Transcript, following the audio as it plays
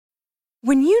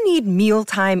When you need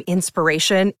mealtime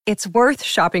inspiration, it's worth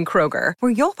shopping Kroger,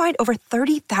 where you'll find over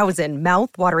 30,000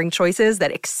 mouth-watering choices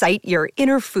that excite your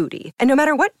inner foodie. And no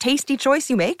matter what tasty choice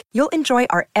you make, you'll enjoy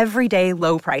our everyday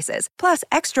low prices, plus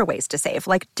extra ways to save,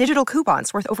 like digital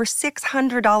coupons worth over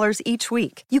 $600 each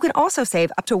week. You can also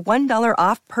save up to $1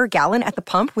 off per gallon at the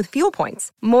pump with fuel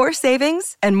points. More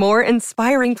savings and more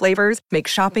inspiring flavors make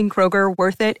shopping Kroger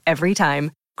worth it every time.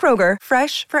 Kroger,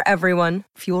 fresh for everyone.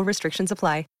 Fuel restrictions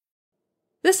apply.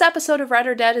 This episode of Read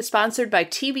or Dead is sponsored by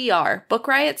TBR, Book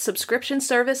Riot's subscription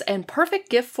service and perfect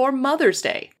gift for Mother's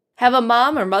Day. Have a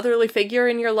mom or motherly figure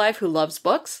in your life who loves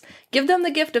books? Give them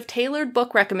the gift of tailored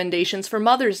book recommendations for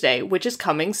Mother's Day, which is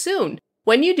coming soon.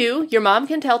 When you do, your mom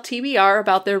can tell TBR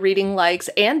about their reading likes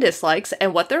and dislikes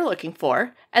and what they're looking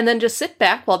for, and then just sit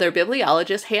back while their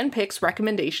bibliologist handpicks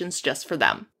recommendations just for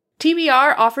them.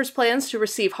 TBR offers plans to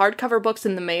receive hardcover books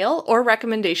in the mail or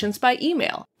recommendations by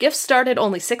email. Gifts start at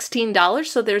only $16,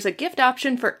 so there's a gift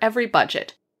option for every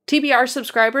budget. TBR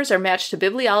subscribers are matched to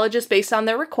bibliologists based on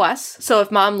their requests, so if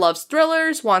mom loves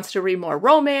thrillers, wants to read more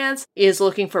romance, is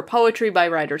looking for poetry by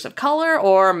writers of color,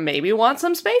 or maybe wants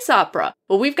some space opera,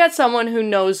 well, we've got someone who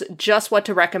knows just what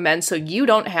to recommend so you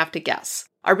don't have to guess.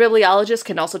 Our bibliologist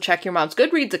can also check your mom's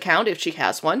Goodreads account if she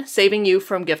has one, saving you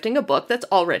from gifting a book that's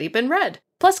already been read.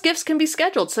 Plus, gifts can be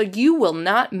scheduled so you will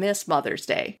not miss Mother's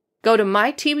Day. Go to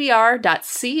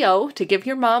mytbr.co to give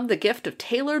your mom the gift of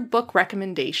tailored book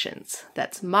recommendations.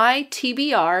 That's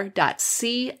mytbr.co.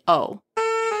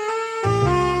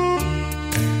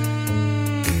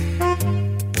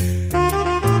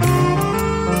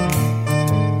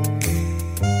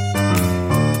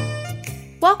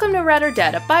 Welcome to Read or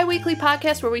Dead, a bi-weekly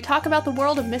podcast where we talk about the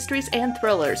world of mysteries and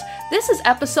thrillers. This is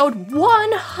episode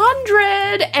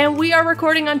 100, and we are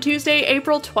recording on Tuesday,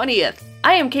 April 20th.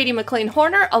 I am Katie McLean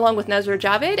Horner, along with Nezra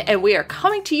Javed, and we are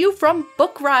coming to you from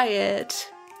Book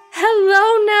Riot.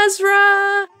 Hello,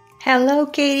 Nezra! Hello,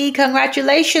 Katie.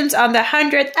 Congratulations on the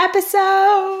 100th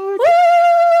episode!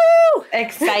 Woo!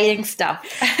 Exciting stuff.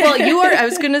 Well, I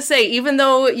was going to say, even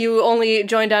though you only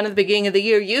joined on at the beginning of the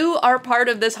year, you are part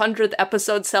of this 100th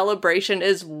episode celebration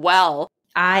as well.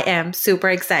 I am super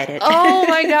excited. Oh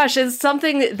my gosh, it's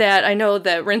something that I know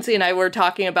that Rincey and I were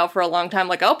talking about for a long time,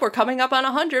 like, oh, we're coming up on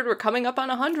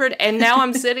 100, and now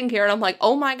I'm sitting here and I'm like,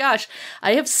 oh my gosh,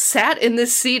 I have sat in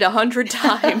this seat 100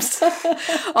 times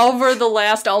over the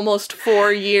last almost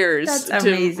 4 years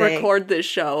to record this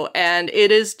show, and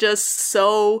it is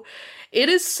so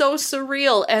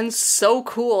surreal and so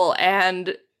cool,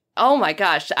 and oh my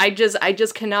gosh, I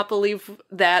just cannot believe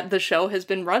that the show has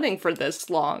been running for this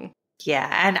long.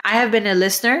 Yeah, and I have been a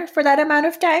listener for that amount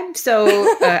of time,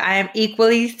 so I am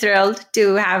equally thrilled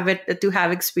to have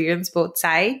experienced both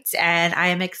sides, and I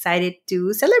am excited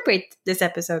to celebrate this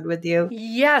episode with you.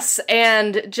 Yes,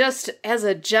 and just as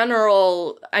a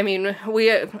general, I mean,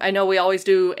 I know we always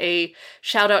do a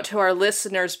shout out to our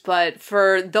listeners, but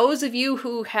for those of you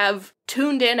who have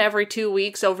tuned in every 2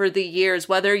 weeks over the years,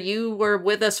 whether you were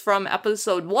with us from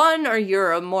episode 1 or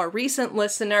you're a more recent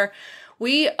listener,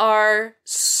 we are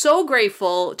so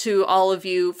grateful to all of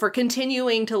you for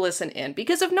continuing to listen in,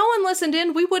 because if no one listened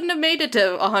in, we wouldn't have made it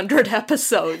to 100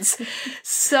 episodes.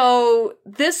 So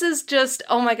this is just,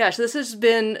 oh my gosh, this has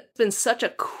been such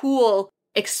a cool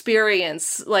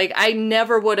experience. Like, I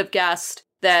never would have guessed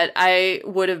that I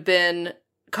would have been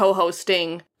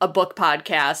co-hosting a book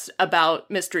podcast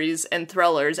about mysteries and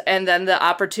thrillers, and then the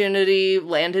opportunity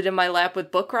landed in my lap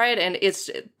with Book Riot, and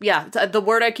the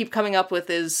word I keep coming up with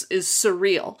is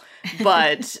surreal,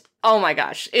 but oh my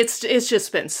gosh, it's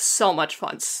just been so much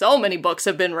fun. So many books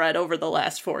have been read over the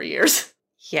last 4 years.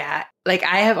 Yeah, like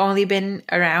I have only been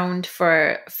around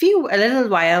for a little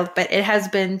while, but it has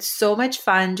been so much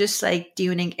fun just like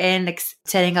tuning in, like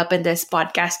setting up in this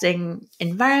podcasting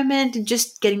environment and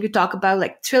just getting to talk about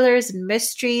like thrillers and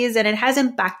mysteries. And it has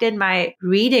impacted my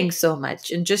reading so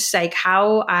much and just like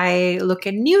how I look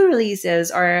at new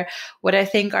releases or what I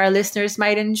think our listeners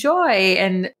might enjoy.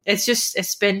 And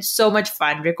it's been so much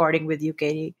fun recording with you,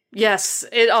 Katie. Yes.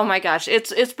 Oh my gosh.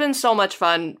 It's been so much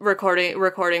fun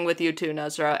recording with you too,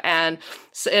 Nezra. And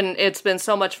it's been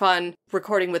so much fun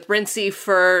recording with Rincey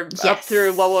for up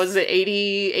through, what was it,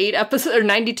 88 episodes or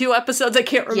 92 episodes? I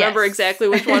can't remember exactly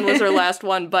which one was her last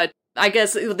one, but I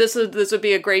guess this would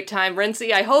be a great time.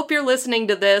 Rincey, I hope you're listening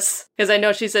to this, because I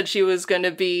know she said she was going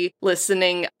to be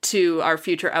listening to our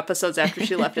future episodes after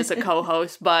she left as a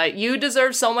co-host, but you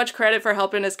deserve so much credit for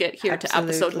helping us get here to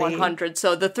episode 100.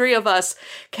 So the three of us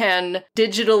can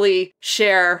digitally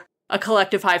share a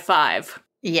collective high five.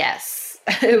 Yes.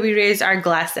 We raise our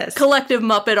glasses. Collective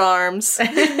Muppet arms.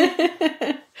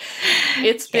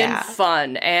 It's been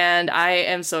fun, and I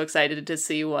am so excited to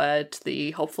see what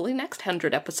the hopefully next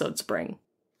 100 episodes bring.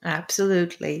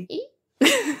 Absolutely.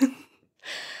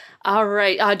 All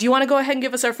right. Do you want to go ahead and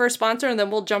give us our first sponsor, and then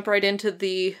we'll jump right into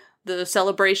the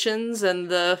celebrations and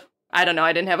the... I don't know,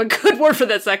 I didn't have a good word for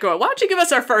that second one. Why don't you give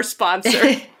us our first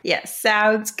sponsor? Yes,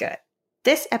 sounds good.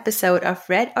 This episode of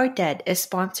Read or Dead is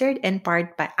sponsored in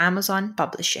part by Amazon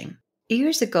Publishing.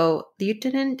 Years ago,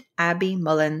 Lieutenant Abby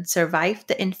Mullen survived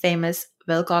the infamous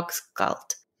Wilcox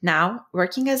cult. Now,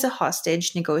 working as a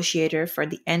hostage negotiator for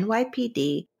the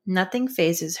NYPD, nothing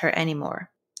phases her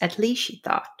anymore. At least she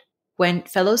thought. When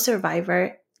fellow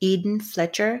survivor Eden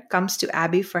Fletcher comes to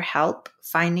Abby for help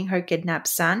finding her kidnapped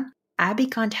son, Abby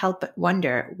can't help but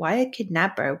wonder why a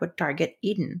kidnapper would target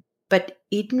Eden. But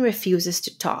Eden refuses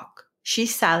to talk.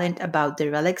 She's silent about the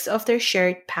relics of their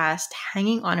shared past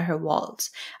hanging on her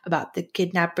walls, about the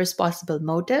kidnapper's possible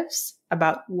motives,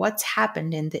 about what's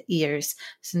happened in the years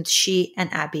since she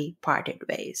and Abby parted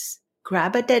ways.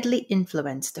 Grab a Deadly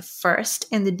Influence, the first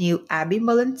in the new Abby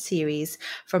Mullen series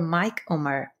from Mike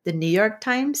Omer, the New York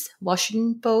Times,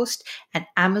 Washington Post, and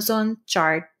Amazon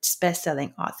Charts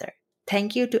bestselling author.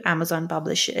 Thank you to Amazon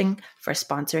Publishing for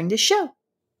sponsoring the show.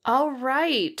 All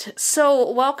right.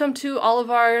 So welcome to all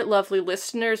of our lovely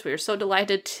listeners. We are so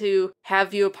delighted to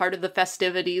have you a part of the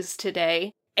festivities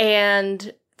today.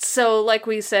 And so like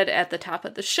we said at the top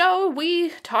of the show, we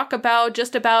talk about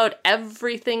just about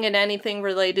everything and anything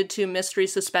related to mystery,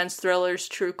 suspense, thrillers,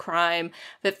 true crime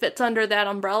that fits under that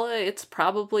umbrella. It's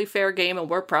probably fair game, and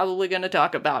we're probably going to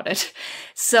talk about it.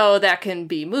 So that can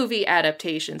be movie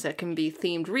adaptations, it can be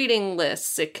themed reading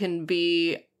lists, it can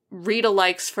be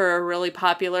read-alikes for a really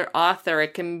popular author.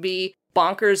 It can be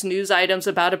bonkers news items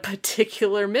about a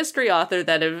particular mystery author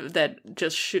that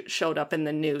just showed up in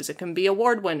the news. It can be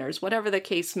award winners, whatever the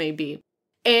case may be.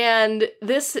 And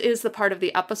this is the part of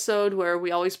the episode where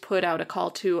we always put out a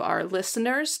call to our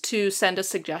listeners to send us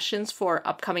suggestions for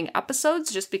upcoming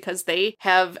episodes, just because they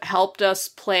have helped us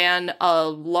plan a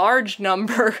large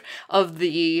number of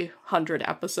the 100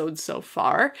 episodes so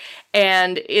far.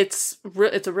 And it's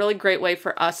a really great way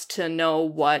for us to know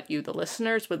what you, the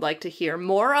listeners, would like to hear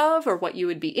more of or what you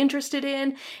would be interested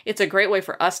in. It's a great way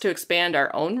for us to expand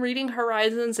our own reading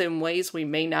horizons in ways we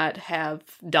may not have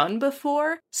done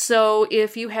before. So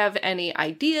if you have any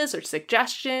ideas or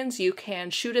suggestions, you can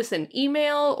shoot us an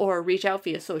email or reach out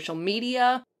via social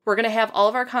media. We're going to have all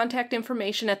of our contact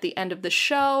information at the end of the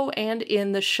show and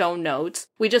in the show notes.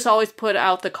 We just always put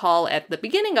out the call at the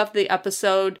beginning of the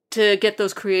episode to get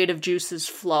those creative juices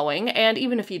flowing. And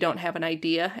even if you don't have an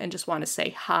idea and just want to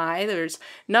say hi, there's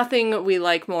nothing we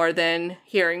like more than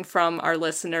hearing from our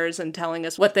listeners and telling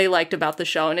us what they liked about the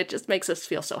show. And it just makes us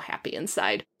feel so happy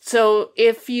inside. So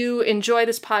if you enjoy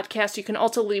this podcast, you can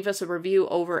also leave us a review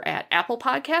over at Apple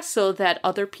Podcasts so that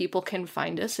other people can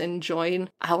find us and join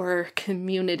our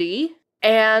community.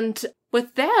 And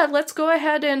with that, let's go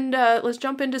ahead and let's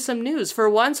jump into some news. For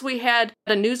once, we had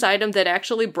a news item that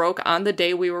actually broke on the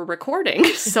day we were recording,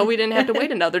 so we didn't have to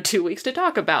wait another 2 weeks to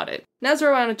talk about it.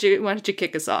 Nazra, why don't you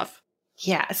kick us off?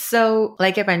 Yeah, so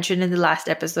like I mentioned in the last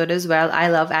episode as well, I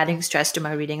love adding stress to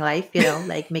my reading life,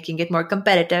 like making it more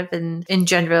competitive, and in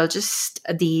general, just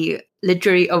the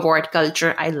literary award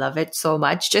culture. I love it so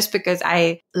much just because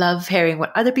I love hearing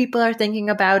what other people are thinking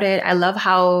about it. I love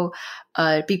how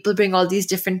people bring all these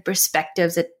different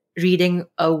perspectives at reading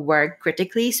a work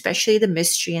critically, especially the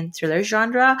mystery and thriller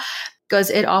genre,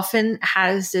 because it often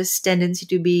has this tendency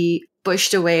to be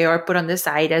pushed away or put on the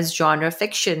side as genre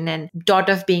fiction and thought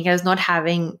of being as not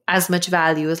having as much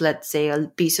value as, let's say, a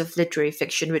piece of literary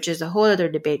fiction, which is a whole other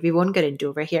debate we won't get into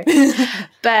over here.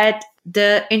 But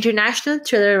the International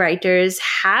Thriller Writers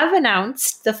have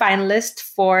announced the finalists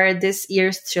for this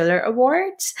year's Thriller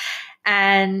Awards.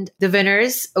 And the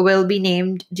winners will be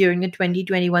named during the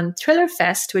 2021 Thriller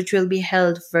Fest, which will be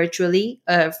held virtually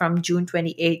from June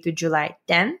 28 to July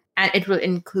 10. And it will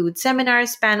include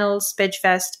seminars, panels, pitch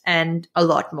fest, and a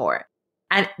lot more.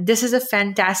 And this is a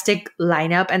fantastic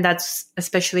lineup. And that's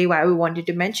especially why we wanted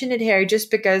to mention it here,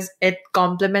 just because it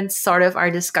complements sort of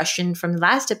our discussion from the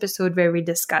last episode where we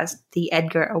discussed the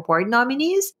Edgar Award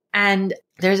nominees. And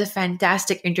there's a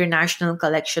fantastic international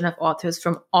collection of authors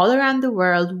from all around the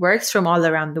world, works from all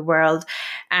around the world.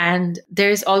 And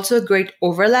there's also a great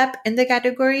overlap in the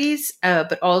categories,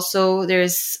 but also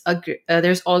there's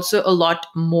also a lot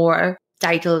more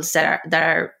titles that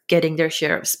are getting their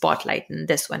share of spotlight in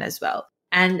this one as well.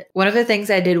 And one of the things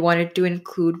I did wanted to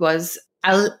include was,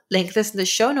 I'll link this in the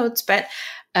show notes, but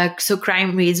so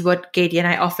Crime Reads, what Katie and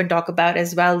I often talk about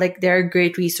as well, like they're a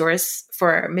great resource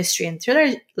for mystery and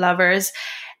thriller lovers.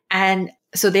 And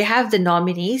So they have the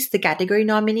nominees, the category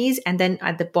nominees, and then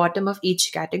at the bottom of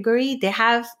each category, they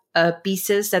have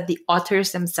pieces that the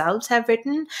authors themselves have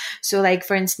written. So like,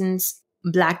 for instance,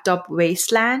 Blacktop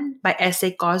Wasteland by S.A.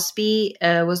 Cosby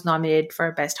was nominated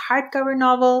for Best Hardcover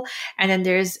Novel. And then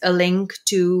there's a link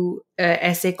to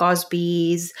S.A.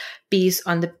 Cosby's piece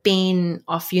on the pain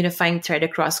of unifying thread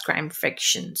across crime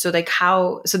fiction. So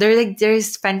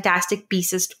there's fantastic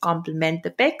pieces to complement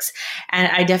the picks.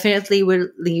 And I definitely will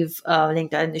leave a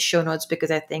link in the show notes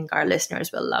because I think our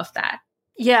listeners will love that.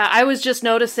 Yeah, I was just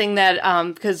noticing that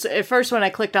because at first when I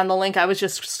clicked on the link, I was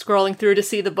just scrolling through to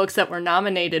see the books that were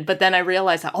nominated. But then I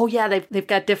realized, oh yeah, they've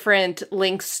got different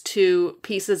links to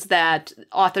pieces that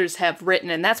authors have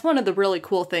written. And that's one of the really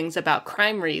cool things about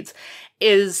Crime Reads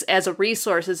is as a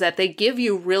resource is that they give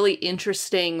you really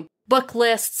interesting book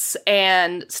lists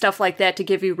and stuff like that to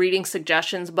give you reading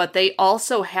suggestions. But they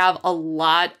also have a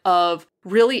lot of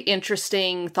really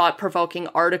interesting, thought-provoking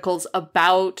articles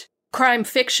about crime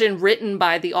fiction written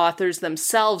by the authors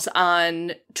themselves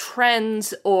on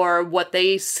trends or what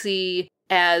they see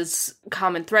as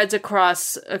common threads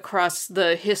across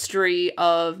the history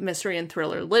of mystery and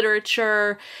thriller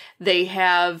literature.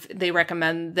 They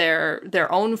recommend their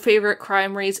own favorite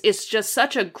crime reads. It's just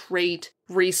such a great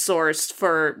resource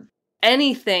for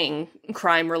anything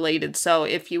crime related. So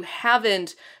if you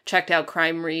haven't checked out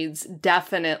Crime Reads,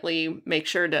 definitely make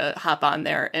sure to hop on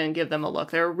there and give them a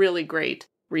look. They're a really great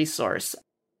resource.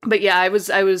 But yeah, I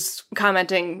was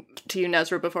commenting to you,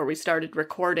 Nezra, before we started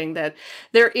recording that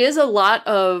there is a lot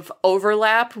of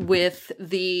overlap with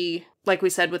like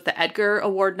we said, with the Edgar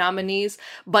Award nominees,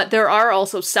 but there are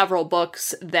also several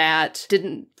books that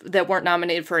weren't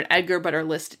nominated for an Edgar but are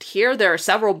listed here. There are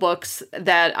several books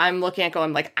that I'm looking at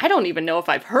going like, I don't even know if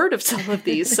I've heard of some of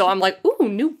these. So I'm like, ooh,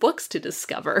 new books to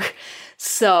discover.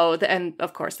 So, and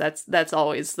of course, that's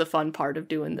always the fun part of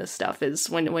doing this stuff is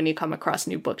when you come across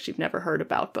new books you've never heard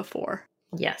about before.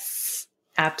 Yes,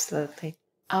 absolutely.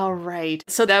 All right.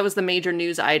 So that was the major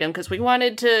news item because we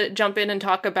wanted to jump in and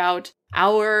talk about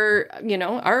our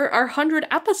 100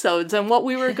 episodes and what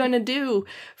we were going to do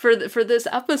for this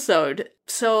episode.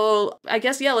 So I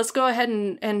guess, yeah, let's go ahead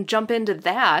and jump into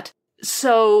that.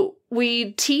 So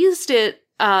we teased it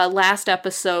last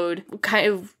episode, kind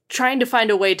of trying to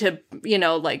find a way to,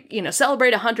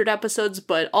 celebrate 100 episodes,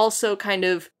 but also kind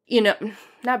of,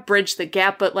 not bridge the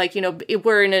gap, but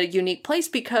we're in a unique place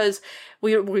because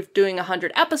we're doing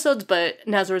 100 episodes, but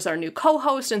Nezra's our new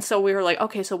co-host. And so we were like,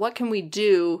 okay, so what can we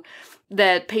do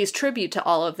that pays tribute to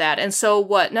all of that? And so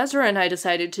what Nezra and I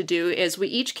decided to do is we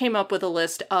each came up with a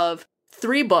list of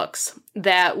 3 books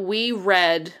that we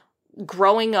read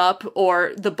growing up,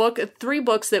 or 3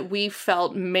 books that we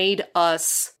felt made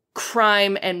us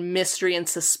crime and mystery and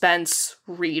suspense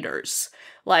readers.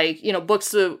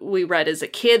 Books that we read as a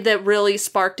kid that really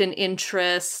sparked an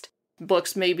interest,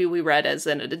 books maybe we read as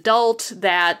an adult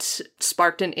that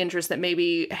sparked an interest that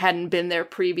maybe hadn't been there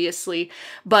previously.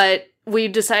 But we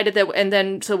decided that, and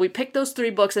then, so we picked those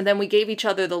 3 books and then we gave each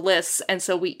other the lists. And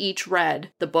so we each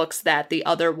read the books that the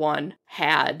other one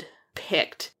had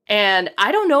picked. And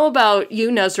I don't know about you,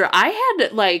 Nezra, I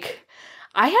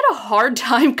had a hard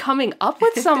time coming up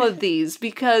with some of these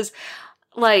because,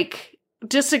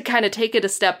 just to kind of take it a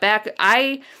step back,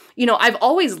 I've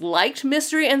always liked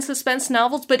mystery and suspense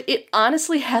novels, but it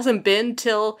honestly hasn't been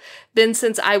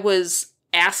since I was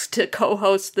asked to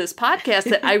co-host this podcast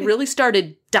that I really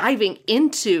started diving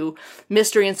into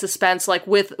mystery and suspense,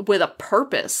 with a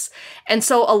purpose. And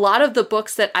so a lot of the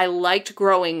books that I liked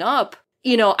growing up,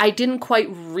 I didn't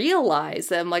quite realize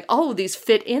that I'm like, oh, these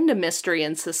fit into mystery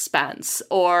and suspense,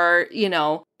 or,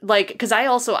 because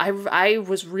I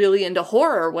was really into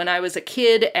horror when I was a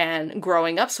kid and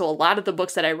growing up. So a lot of the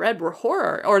books that I read were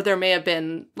horror, or there may have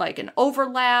been an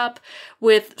overlap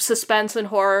with suspense and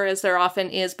horror, as there often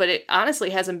is. But it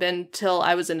honestly hasn't been till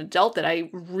I was an adult that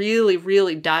I really,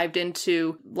 really dived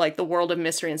into the world of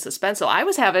mystery and suspense. So I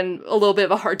was having a little bit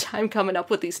of a hard time coming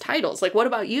up with these titles. What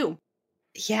about you?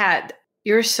 Yeah,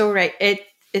 you're so right.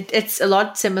 It's a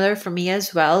lot similar for me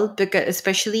as well, because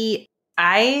especially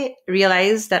I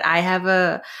realized that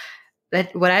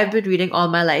that what I've been reading all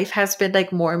my life has been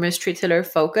more mystery thriller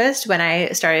focused when I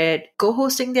started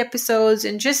co-hosting the episodes,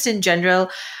 and just in general,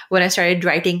 when I started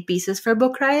writing pieces for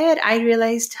Book Riot, I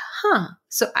realized,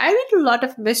 so I read a lot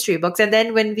of mystery books. And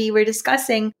then when we were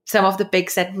discussing some of the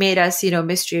picks that made us,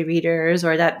 mystery readers,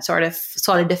 or that sort of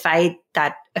solidified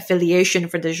that affiliation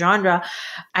for the genre,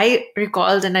 I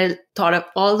recalled and I thought of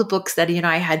all the books that,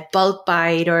 I had bulk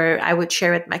buyed or I would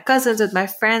share with my cousins, with my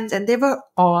friends, and they were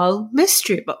all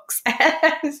mystery books.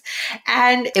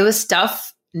 And it was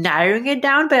tough narrowing it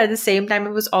down, but at the same time,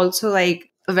 it was also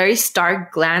a very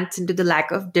stark glance into the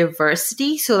lack of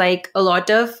diversity. So like a lot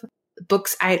of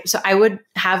books, I would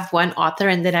have one author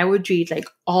and then I would read like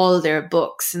all their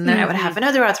books, and then I would have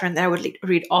another author and then I would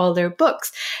read all their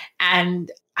books.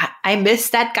 And I miss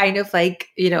that kind of like,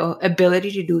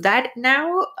 ability to do that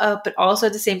now. But also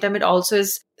at the same time, it also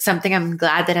is something I'm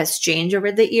glad that has changed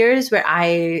over the years, where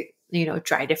I,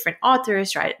 try different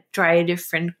authors, try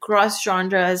different cross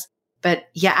genres. But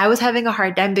yeah, I was having a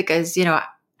hard time because,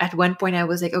 at one point I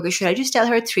was like, okay, should I just tell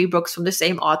her 3 books from the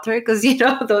same author? Because,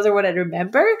 those are what I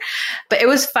remember. But it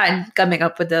was fun coming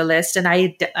up with the list. And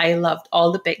I loved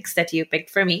all the picks that you picked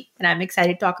for me. And I'm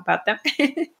excited to talk about them.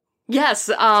 Yes,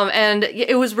 and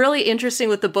it was really interesting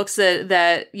with the books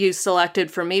that you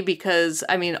selected for me, because,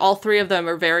 I mean, all 3 of them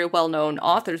are very well-known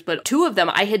authors, but 2 of them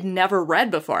I had never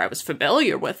read before. I was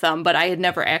familiar with them, but I had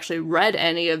never actually read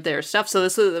any of their stuff, so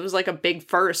it was like a big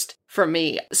first for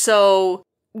me. So,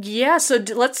 yeah,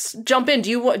 let's jump in. Do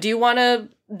you want to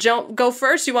go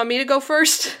first? Do you want me to go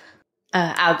first?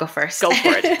 I'll go first. Go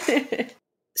for it.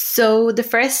 So the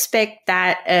first pick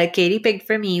that Katie picked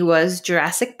for me was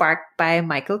Jurassic Park by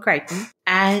Michael Crichton.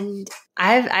 And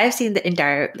I've seen the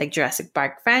entire like Jurassic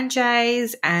Park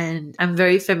franchise, and I'm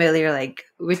very familiar like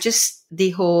with just the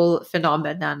whole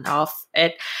phenomenon of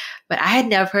it. But I had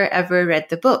never ever read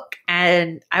the book,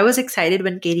 and I was excited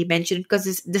when Katie mentioned it, because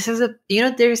this is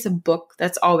there's a book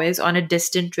that's always on a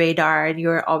distant radar, and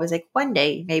you're always like, one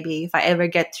day maybe if I ever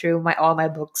get through all my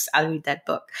books, I'll read that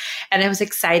book. And I was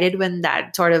excited when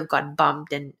that sort of got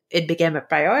bumped and it became a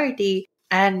priority.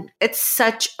 And it's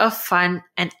such a fun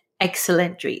and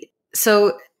excellent read.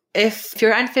 So if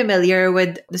you're unfamiliar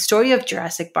with the story of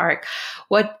Jurassic Park,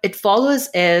 what it follows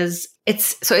is it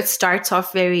starts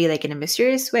off very like in a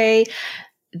mysterious way.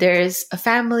 There's a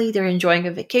family, they're enjoying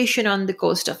a vacation on the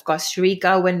coast of Costa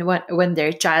Rica when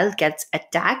their child gets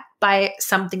attacked by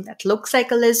something that looks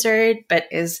like a lizard but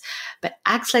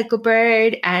acts like a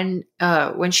bird. And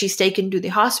when she's taken to the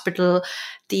hospital,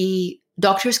 the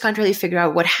doctors can't really figure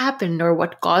out what happened or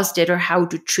what caused it or how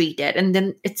to treat it. And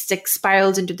then it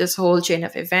spirals into this whole chain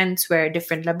of events where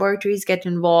different laboratories get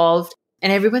involved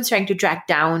and everyone's trying to track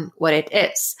down what it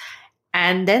is.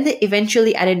 And then they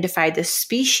eventually identify this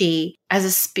species as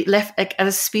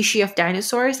a species of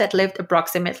dinosaurs that lived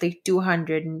approximately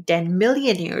 210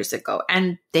 million years ago.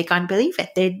 And they can't believe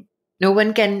it. No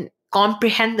one can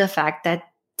comprehend the fact that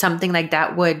something like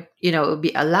that would,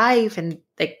 be alive and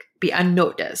like be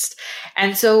unnoticed.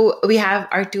 And so we have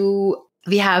a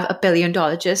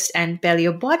paleontologist and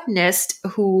paleobotanist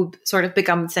who sort of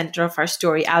become the center of our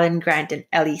story, Alan Grant and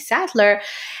Ellie Sattler.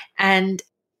 And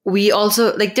we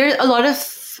also, there's a lot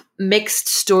of mixed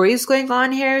stories going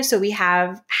on here. So we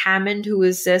have Hammond, who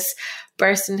is this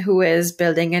person who is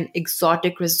building an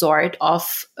exotic resort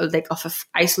of an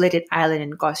isolated island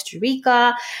in Costa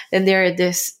Rica. Then there are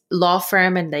this law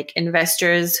firm and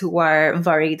investors who are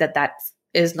worried that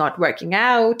is not working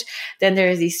out. Then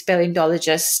there's these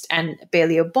paleontologists and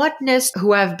paleobotanists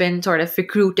who have been sort of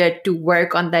recruited to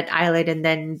work on that island. And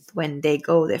then when they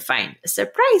go, they find a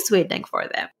surprise waiting for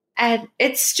them. And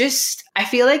it's just, I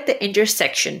feel like the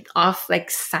intersection of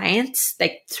science,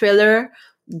 thriller,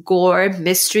 gore,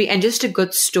 mystery, and just a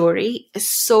good story is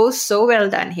so well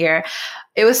done here.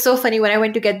 It was so funny when I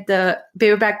went to get the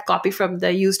paperback copy from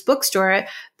the used bookstore,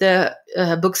 the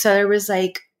bookseller was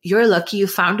like, "You're lucky you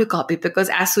found a copy, because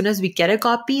as soon as we get a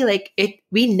copy,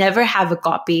 we never have a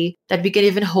copy that we can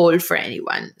even hold for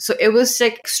anyone." So it was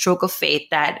a stroke of fate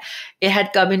that it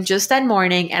had come in just that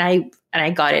morning, and I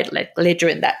got it later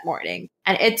in that morning.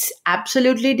 And it's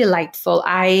absolutely delightful.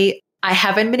 I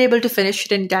haven't been able to finish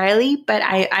it entirely, but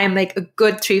I'm a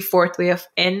good 3/4 way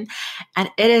in, and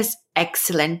it is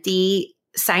excellent. The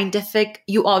scientific,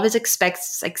 you always expect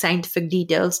scientific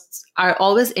details are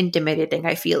always intimidating,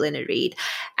 I feel, in a read.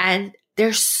 And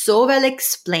they're so well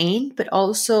explained, but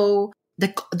also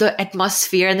the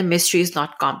atmosphere and the mystery is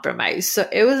not compromised. So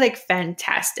it was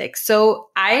fantastic. So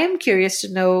I am curious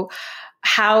to know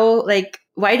how,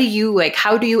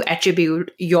 how do you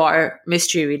attribute your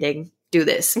mystery reading to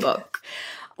this book?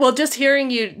 Well, just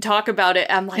hearing you talk about it,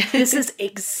 I'm like, this is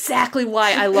exactly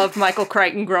why I loved Michael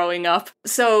Crichton growing up.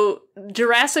 So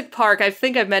Jurassic Park, I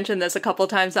think I've mentioned this a couple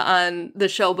of times on the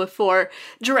show before.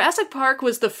 Jurassic Park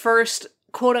was the first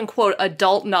quote-unquote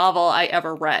adult novel I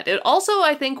ever read. It also,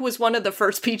 I think, was one of the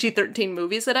first PG-13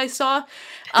 movies that I saw.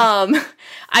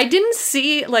 I didn't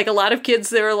see, a lot of kids,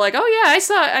 they were like, "Oh yeah,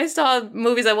 I saw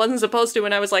movies I wasn't supposed to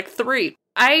when I was 3."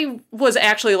 I was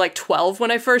actually like 12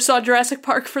 when I first saw Jurassic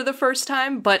Park for the first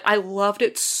time, but I loved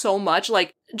it so much.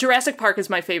 Like, Jurassic Park is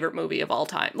my favorite movie of all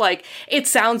time. Like, it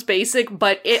sounds basic,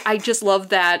 but I just love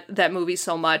that movie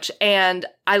so much. And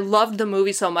I loved the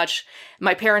movie so much.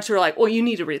 My parents were like, well, you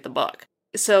need to read the book.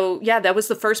 So yeah, that was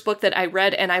the first book that I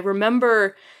read. And I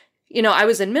remember, I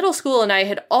was in middle school and I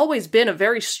had always been a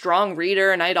very strong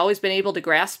reader and I'd always been able to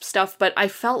grasp stuff, but I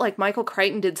felt like Michael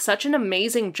Crichton did such an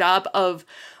amazing job of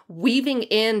weaving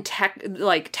in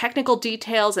technical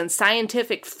details and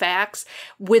scientific facts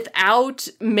without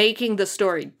making the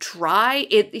story dry.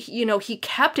 He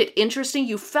kept it interesting.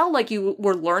 You felt like you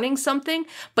were learning something,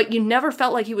 but you never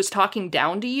felt like he was talking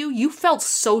down to you. You felt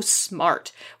so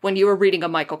smart when you were reading a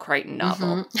Michael Crichton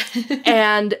novel. Mm-hmm.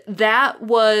 And that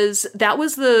was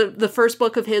the first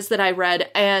book of his that I read.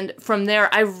 And from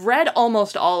there, I've read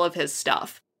almost all of his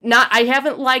stuff. I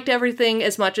haven't liked everything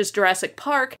as much as Jurassic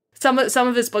Park. Some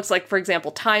of his books, like, for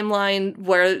example, Timeline,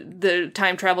 where the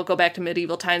time travel go back to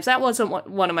medieval times, that wasn't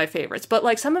one of my favorites. But,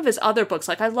 like, some of his other books,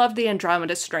 like, I loved The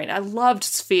Andromeda Strain. I loved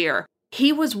Sphere.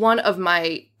 He was one of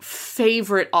my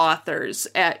favorite authors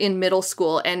in middle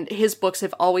school, and his books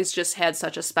have always just had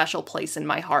such a special place in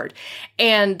my heart.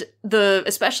 And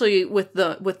especially with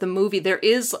the movie, there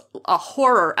is a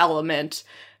horror element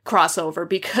crossover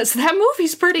because that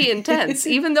movie's pretty intense.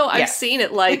 Even though I've seen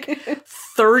it like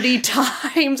 30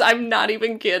 times, I'm not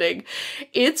even kidding.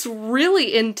 It's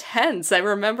really intense. I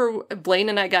remember Blaine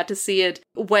and I got to see it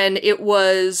when it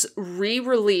was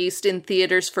re-released in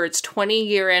theaters for its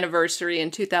 20-year anniversary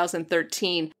in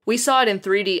 2013. We saw it in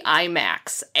 3D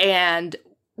IMAX, and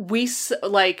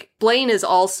Blaine is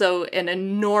also an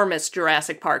enormous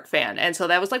Jurassic Park fan. And so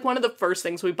that was like one of the first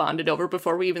things we bonded over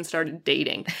before we even started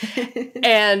dating.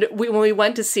 And when we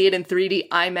went to see it in 3D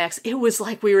IMAX, it was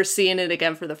like we were seeing it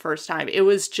again for the first time. It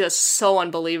was just so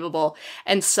unbelievable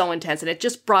and so intense. And it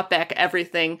just brought back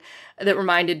everything that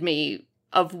reminded me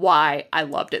of why I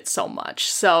loved it so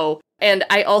much. And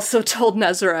I also told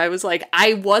Nezra, I was like,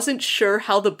 I wasn't sure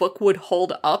how the book would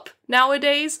hold up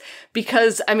nowadays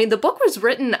because, I mean, the book was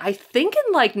written, I think,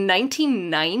 in like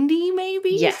 1990,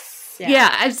 maybe? Yes. Yeah,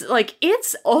 I was like,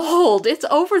 it's old. It's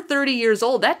over 30 years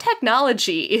old. That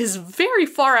technology is very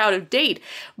far out of date.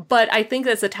 But I think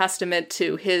that's a testament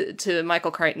to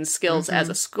Michael Crichton's skills as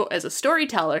a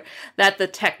storyteller, that the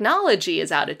technology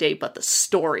is out of date, but the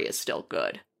story is still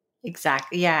good.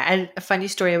 Exactly. Yeah. And a funny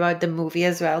story about the movie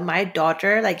as well. My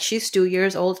daughter, like, she's 2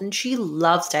 years old and she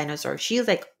loves dinosaurs. She's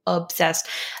like obsessed.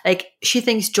 Like, she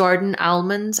thinks Jordan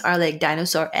almonds are like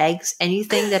dinosaur eggs.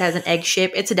 Anything that has an egg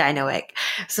shape, it's a dino egg.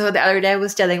 So the other day I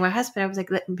was telling my husband, I was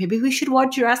like, maybe we should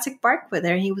watch Jurassic Park with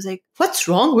her. And he was like, what's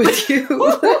wrong with you?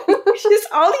 She's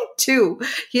only 2.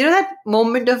 You know that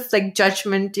moment of like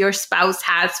judgment your spouse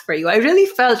has for you. I really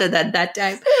felt it at that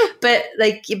time. But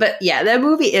yeah, that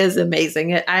movie is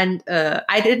amazing. And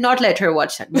I did not let her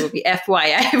watch that movie,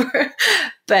 FYI.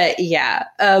 But yeah,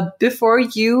 before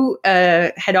you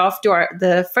head off to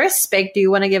the first spec, do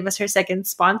you want to give us our second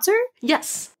sponsor?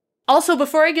 Yes. Also,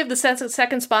 before I give the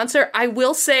second sponsor, I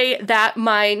will say that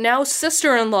my now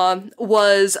sister-in-law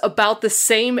was about the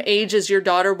same age as your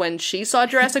daughter when she saw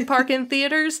Jurassic Park in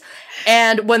theaters.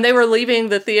 And when they were leaving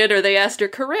the theater, they asked her,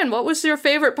 Corinne, what was your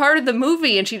favorite part of the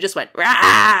movie? And she just went,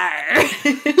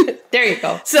 "Rawr." There you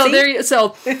go.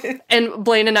 And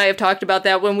Blaine and I have talked about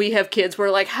that when we have kids.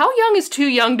 We're like, how young is too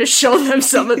young to show them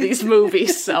some of these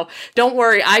movies? So don't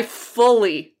worry. I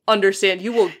fully understand.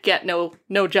 You will get no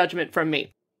judgment from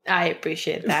me. I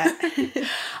appreciate that.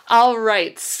 All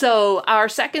right. So our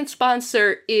second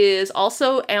sponsor is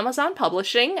also Amazon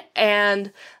Publishing,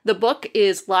 and the book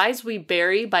is Lies We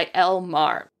Bury by Elle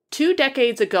Marr. 2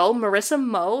 decades ago, Marissa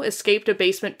Moe escaped a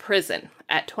basement prison.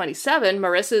 At 27,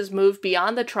 Marissa has moved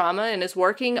beyond the trauma and is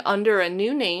working under a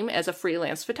new name as a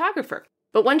freelance photographer.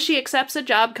 But when she accepts a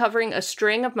job covering a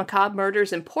string of macabre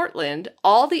murders in Portland,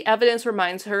 all the evidence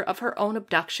reminds her of her own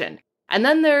abduction. And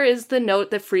then there is the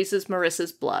note that freezes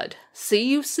Marissa's blood. See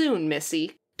you soon,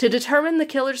 Missy. To determine the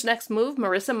killer's next move,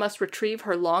 Marissa must retrieve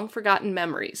her long-forgotten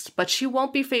memories, but she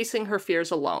won't be facing her fears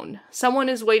alone. Someone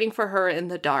is waiting for her in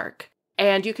the dark.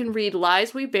 And you can read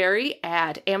Lies We Bury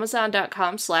at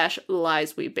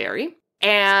amazon.com/lieswebury.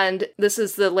 And this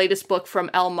is the latest book from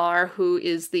Elle Marr, who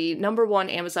is the #1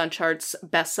 Amazon charts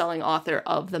best-selling author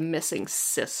of The Missing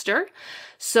Sister.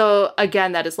 So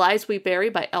again, that is Lies We Bury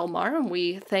by Elle Marr, and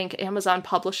we thank Amazon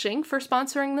Publishing for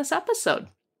sponsoring this episode.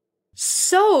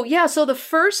 So the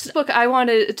first book I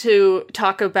wanted to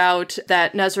talk about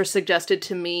that Nezra suggested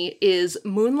to me is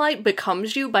Moonlight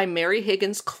Becomes You by Mary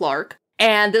Higgins Clark.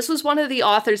 And this was one of the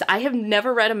authors. I have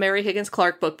never read a Mary Higgins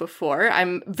Clark book before.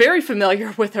 I'm very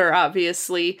familiar with her,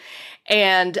 obviously.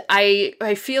 And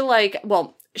I feel like,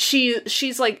 well,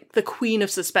 she's like the queen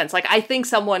of suspense. Like, I think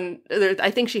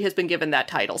she has been given that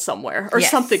title somewhere or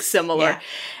something similar. Yeah.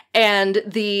 And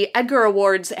the Edgar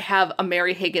Awards have a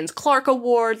Mary Higgins Clark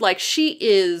Award. Like, she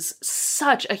is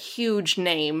such a huge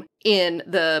name in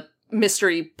the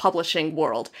mystery publishing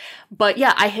world. But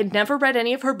yeah, I had never read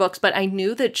any of her books, but I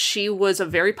knew that she was a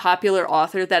very popular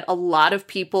author that a lot of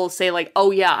people say, like,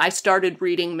 oh yeah, I started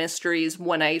reading mysteries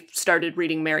when I started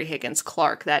reading Mary Higgins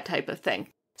Clark, that type of thing.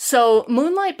 So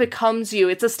Moonlight Becomes You,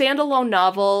 it's a standalone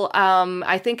novel.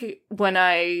 I think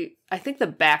the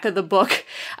back of the book,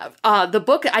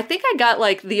 I think I got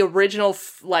like the original,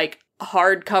 like,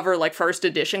 hardcover, like, first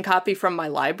edition copy from my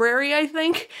library, I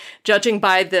think, judging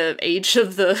by the age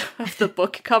of the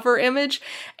book cover image.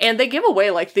 And they give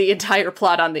away like the entire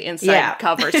plot on the inside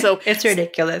cover. So it's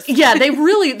ridiculous. Yeah, they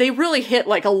really hit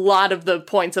like a lot of the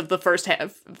points of the first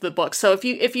half of the book. So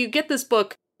if you get this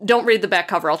book, don't read the back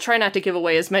cover. I'll try not to give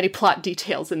away as many plot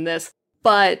details in this.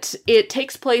 But it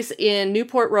takes place in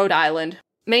Newport, Rhode Island.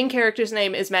 Main character's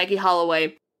name is Maggie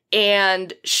Holloway.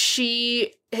 And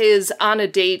she is on a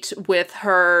date with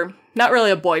her, not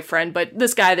really a boyfriend, but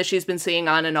this guy that she's been seeing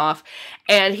on and off.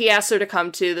 And he asks her to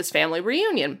come to this family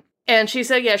reunion. And she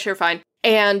said, yeah, sure, fine.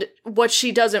 And what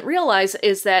she doesn't realize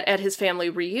is that at his family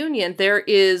reunion, there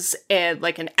is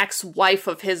an ex-wife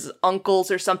of his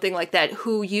uncle's or something like that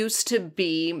who used to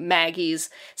be Maggie's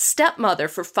stepmother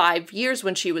for 5 years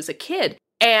when she was a kid.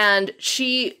 And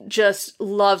she just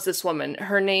loves this woman.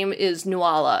 Her name is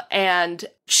Nuala. And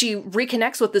she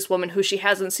reconnects with this woman who she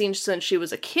hasn't seen since she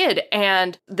was a kid.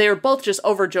 And they're both just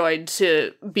overjoyed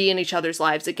to be in each other's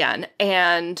lives again.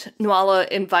 And Nuala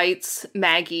invites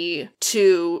Maggie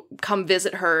to come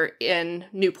visit her in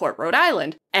Newport, Rhode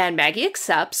Island. And Maggie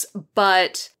accepts,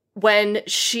 but when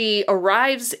she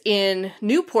arrives in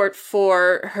Newport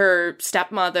for her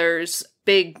stepmother's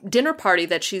big dinner party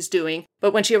that she's doing,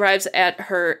 but when she arrives at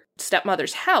her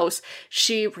stepmother's house,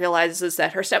 she realizes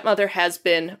that her stepmother has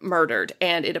been murdered,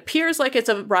 and it appears like it's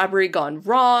a robbery gone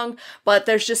wrong, but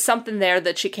there's just something there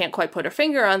that she can't quite put her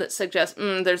finger on that suggests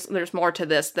there's more to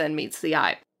this than meets the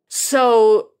eye.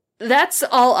 So that's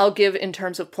all I'll give in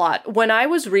terms of plot. When I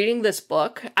was reading this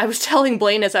book, I was telling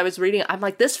Blaine as I was reading, I'm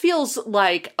like, this feels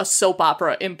like a soap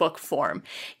opera in book form.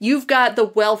 You've got the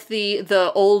wealthy,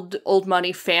 the old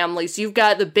money families. You've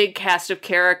got the big cast of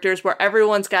characters where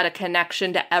everyone's got a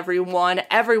connection to everyone.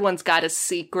 Everyone's got a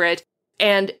secret.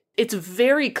 And it's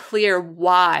very clear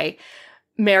why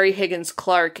Mary Higgins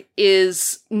Clark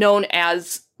is known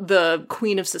as the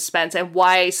queen of suspense and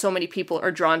why so many people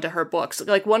are drawn to her books.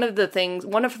 Like, one of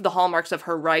the hallmarks of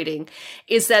her writing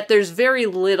is that there's very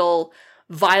little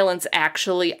violence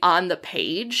actually on the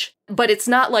page, but it's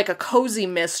not like a cozy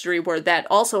mystery where that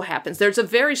also happens. There's a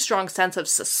very strong sense of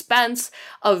suspense,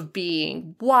 of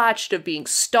being watched, of being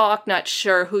stalked, not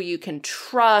sure who you can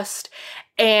trust.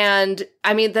 And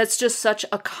I mean, that's just such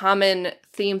a common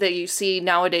theme that you see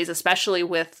nowadays, especially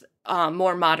with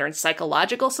more modern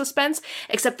psychological suspense,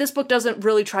 except this book doesn't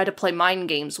really try to play mind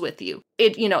games with you.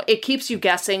 It keeps you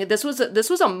guessing. This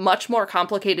was a much more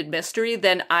complicated mystery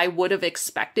than I would have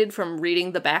expected from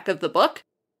reading the back of the book.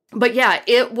 But yeah,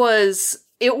 it was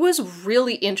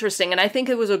really interesting, and I think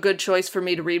it was a good choice for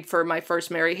me to read for my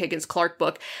first Mary Higgins Clark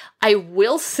book. I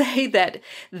will say that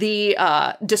the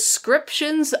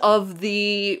descriptions of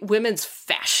the women's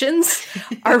fashions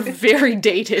are very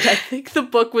dated. I think the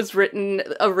book was written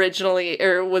originally,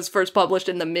 or was first published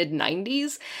in the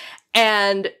mid-90s,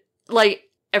 and like,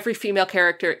 every female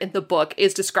character in the book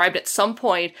is described at some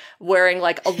point wearing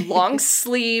like a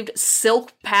long-sleeved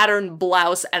silk pattern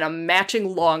blouse and a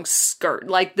matching long skirt.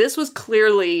 Like, this was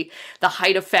clearly the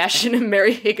height of fashion in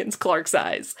Mary Higgins Clark's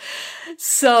eyes.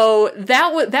 So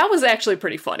that was actually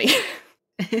pretty funny.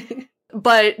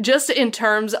 But just in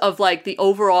terms of like the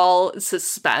overall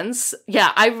suspense,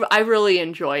 yeah, I really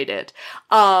enjoyed it.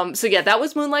 So yeah, that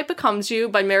was Moonlight Becomes You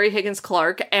by Mary Higgins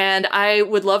Clark, and I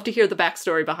would love to hear the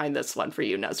backstory behind this one for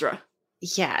you, Nazra.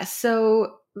 Yeah,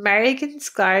 so Mary Higgins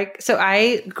Clark, so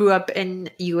I grew up in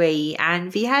UAE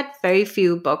and we had very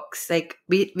few books. Like,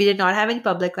 we did not have any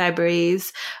public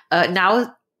libraries.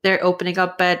 Now they're opening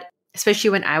up, but especially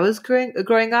when I was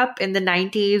growing up in the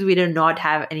 90s, we did not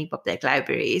have any public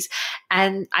libraries.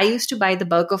 And I used to buy the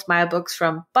bulk of my books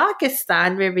from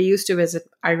Pakistan, where we used to visit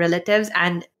our relatives,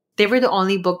 and they were the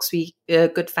only books we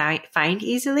could find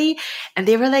easily. And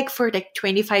they were like, for like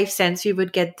 25 cents, we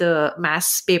would get the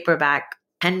mass paperback.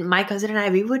 And my cousin and I,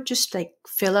 we would just like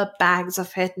fill up bags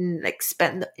of it and like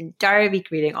spend the entire week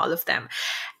reading all of them.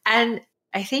 And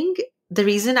I think the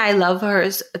reason I love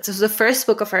hers, so the first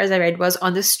book of hers I read was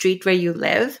On the Street Where You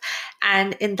Live.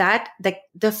 And in that, like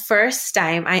the first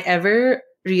time I ever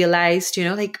realized,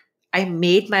 like I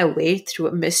made my way through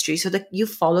a mystery. So that you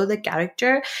follow the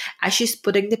character as she's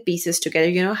putting the pieces together.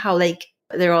 You know how like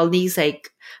there are all these like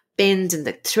pins and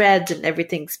the threads and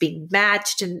everything's being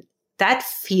matched, and that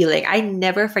feeling, I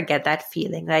never forget that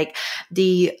feeling. Like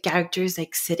the character is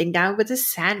like sitting down with a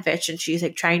sandwich and she's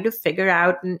like trying to figure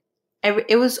out, and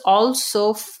it was all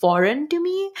so foreign to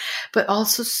me, but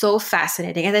also so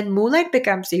fascinating. And then Moonlight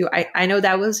Becomes You, I know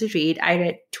that was a read I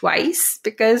read twice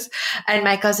and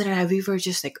my cousin and I, we were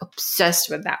just like obsessed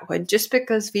with that one, just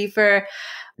because we were,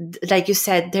 like you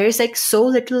said, there's like so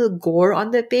little gore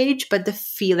on the page, but the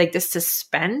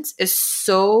suspense is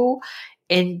so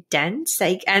intense,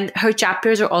 like, and her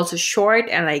chapters are also short,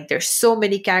 and like there's so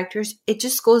many characters, it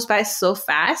just goes by so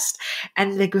fast.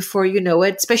 And like before you know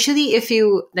it, especially if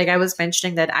you, like I was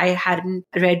mentioning that I hadn't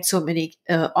read so many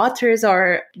authors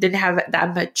or didn't have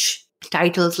that much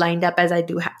titles lined up as I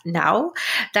do now,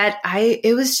 that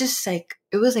it was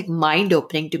like mind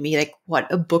opening to me, like what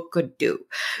a book could do.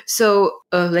 So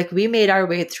like we made our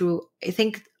way through, I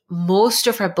think, most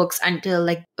of her books until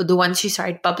like the ones she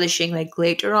started publishing like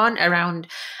later on, around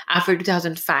after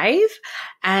 2005.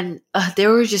 And they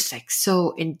were just like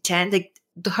so intense. Like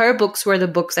her books were the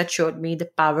books that showed me the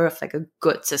power of like a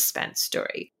good suspense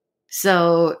story.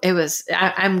 So it was,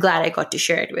 I'm glad I got to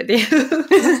share it with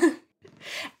you.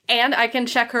 And I can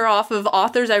check her off of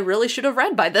authors I really should have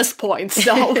read by this point.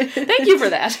 So thank you for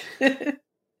that.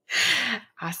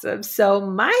 Awesome. So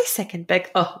my second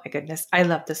pick, oh my goodness, I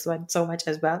love this one so much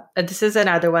as well. This is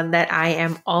another one that I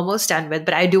am almost done with,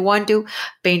 but I do want to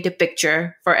paint a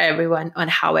picture for everyone on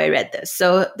how I read this.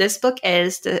 So this book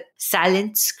is The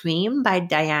Silent Scream by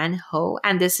Diane Ho,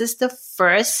 and this is the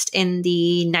first in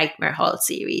the Nightmare Hall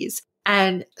series.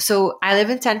 And so I live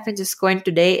in San Francisco, and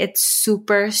today it's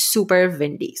super, super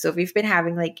windy. So we've been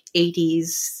having like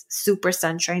 80s, super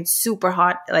sunshine, super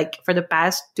hot, like for the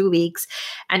past 2 weeks.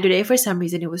 And today, for some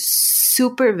reason, it was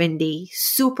super windy,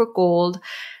 super cold.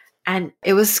 And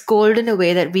it was cold in a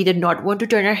way that we did not want to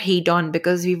turn our heat on,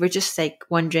 because we were just like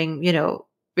wondering,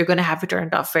 we're going to have to turn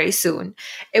it off very soon.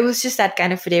 It was just that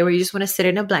kind of a day where you just want to sit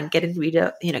in a blanket and read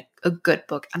a good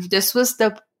book. And this was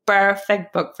the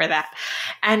perfect book for that.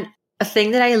 And a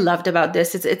thing that I loved about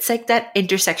this is it's like that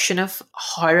intersection of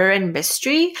horror and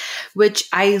mystery, which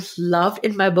I loved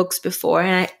in my books before,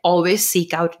 and I always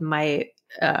seek out in my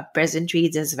present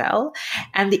reads as well.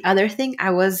 And the other thing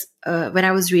when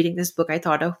I was reading this book, I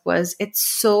thought of was, it's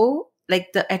so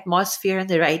like the atmosphere and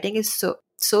the writing is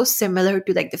so similar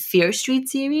to like the Fear Street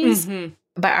series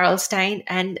by R.L. Stine.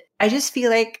 And I just feel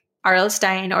like R.L.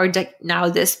 Stine, or like now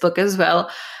this book as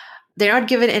well, they're not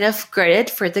given enough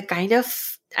credit for the kind of,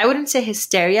 I wouldn't say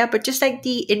hysteria, but just like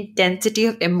the intensity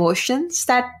of emotions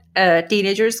that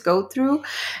teenagers go through.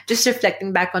 Just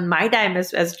reflecting back on my time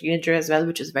as a teenager as well,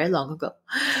 which was very long ago.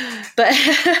 But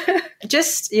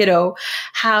just,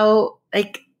 how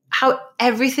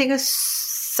everything is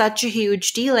such a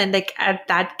huge deal. And like at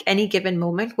that any given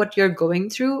moment, what you're going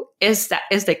through is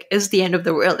the end of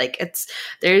the world. Like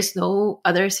there's no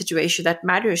other situation that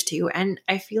matters to you. And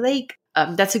I feel like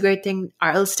that's a great thing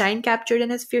R.L. Stine captured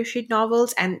in his Fear Street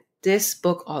novels, and this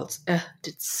book also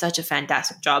did such a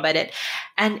fantastic job at it.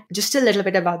 And just a little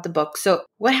bit about the book. So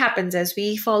what happens is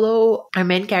we follow our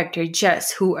main character,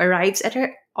 Jess, who arrives at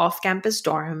her off-campus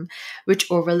dorm,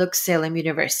 which overlooks Salem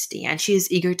University. And she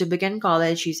is eager to begin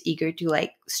college. She's eager to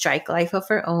like strike a life of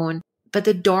her own. But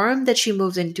the dorm that she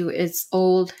moves into is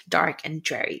old, dark, and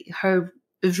dreary. Her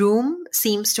room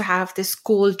seems to have this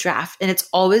cold draft, and it's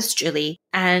always chilly.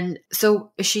 And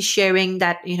so she's sharing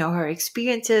that, her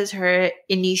experiences, her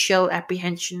initial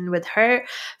apprehension with her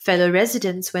fellow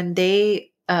residents when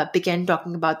they began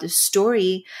talking about this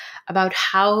story about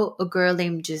how a girl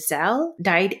named Giselle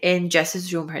died in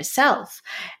Jess's room herself.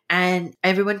 And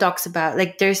everyone talks about,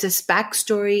 like, there's this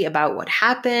backstory about what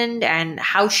happened and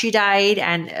how she died.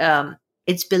 And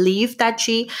it's believed that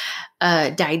she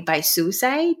died by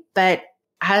suicide, but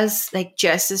as like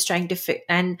Jess is trying to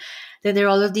and then there are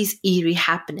all of these eerie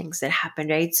happenings that happen,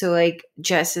 right? So like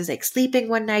Jess is like sleeping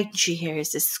one night and she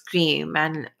hears this scream,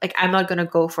 and like I'm not gonna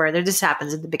go further. This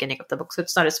happens at the beginning of the book, so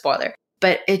it's not a spoiler.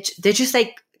 But they just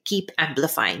like keep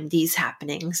amplifying these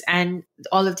happenings, and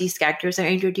all of these characters are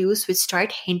introduced, which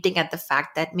start hinting at the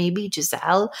fact that maybe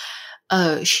Giselle,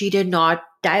 she did not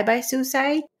die by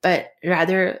suicide, but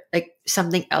rather like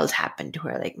something else happened to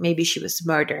her. Like maybe she was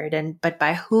murdered, but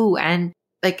by who? And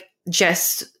like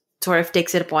Jess sort of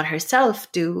takes it upon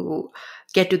herself to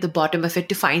get to the bottom of it,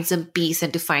 to find some peace,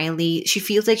 and to finally, she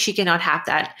feels like she cannot have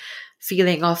that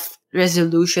feeling of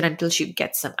resolution until she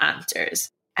gets some answers.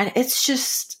 And it's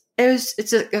just,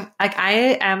 like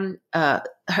I am,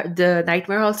 the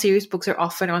Nightmare Hall series books are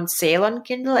often on sale on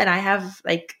Kindle, and I have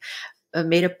like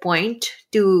made a point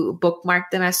to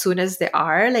bookmark them as soon as they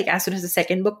are, like as soon as the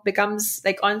second book becomes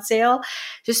like on sale,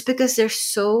 just because they're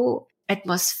so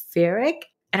atmospheric.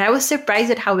 And I was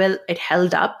surprised at how well it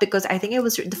held up, because I think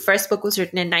the first book was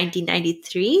written in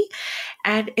 1993,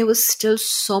 and it was still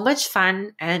so much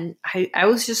fun. And I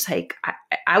was just like,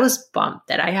 I was bummed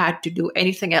that I had to do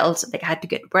anything else. Like I had to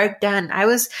get work done. I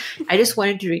just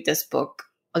wanted to read this book,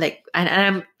 like, and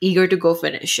I'm eager to go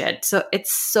finish it. So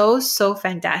it's so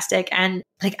fantastic. And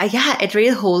like, yeah, it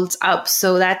really holds up.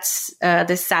 So that's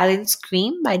The Silent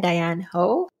Scream by Diane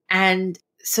Ho. And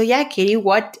so yeah, Katie,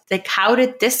 how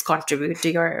did this contribute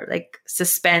to your like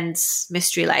suspense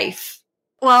mystery life?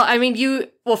 Well, I mean,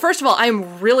 first of all,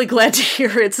 I'm really glad to hear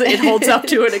it holds up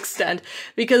to an extent,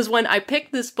 because when I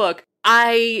picked this book,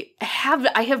 I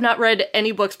have not read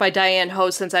any books by Diane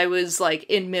Ho since I was like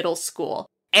in middle school.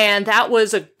 And that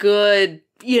was a good,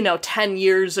 10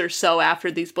 years or so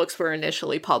after these books were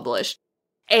initially published.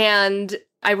 And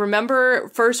I remember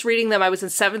first reading them, I was in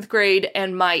 7th grade,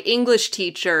 and my English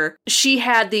teacher, she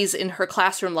had these in her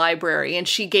classroom library, and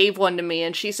she gave one to me,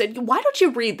 and she said, "Why don't you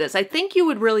read this? I think you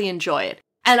would really enjoy it."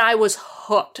 And I was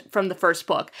hooked from the first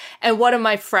book. And one of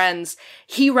my friends,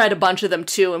 he read a bunch of them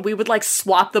too, and we would like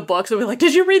swap the books, and we'd be like,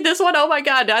 "Did you read this one? Oh my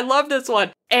God, I love this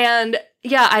one." And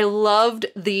yeah, I loved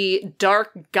the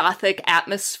dark Gothic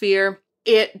atmosphere.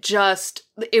 It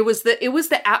was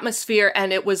the atmosphere,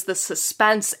 and it was the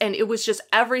suspense, and it was just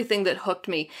everything that hooked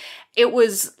me. It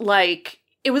was like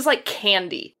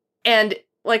candy. And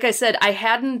like I said, I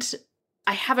haven't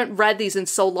read these in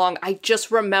so long. I just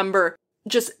remember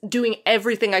just doing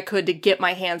everything I could to get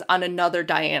my hands on another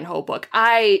Diane Ho book.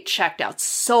 I checked out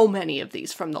so many of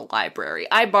these from the library.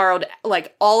 I borrowed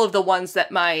like all of the ones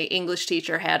that my English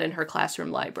teacher had in her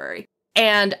classroom library.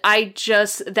 And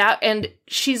and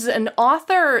she's an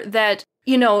author that,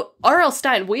 R.L.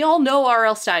 Stine, we all know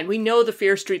R.L. Stine. We know the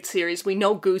Fear Street series. We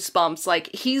know Goosebumps.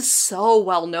 Like, he's so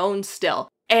well known still.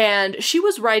 And she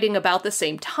was writing about the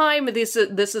same time. This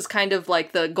is kind of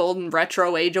like the golden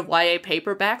retro age of YA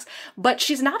paperbacks. But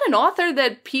she's not an author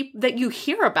that you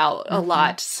hear about a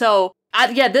lot. So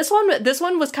yeah, this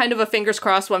one was kind of a fingers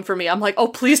crossed one for me. I'm like, oh,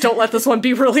 please don't let this one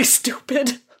be really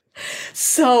stupid.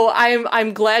 So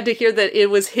I'm glad to hear that it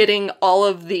was hitting all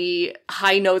of the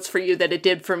high notes for you that it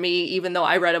did for me, even though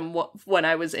I read them when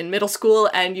I was in middle school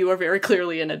and you are very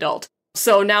clearly an adult.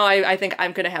 So now I think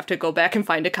I'm going to have to go back and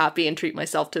find a copy and treat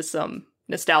myself to some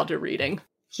nostalgia reading.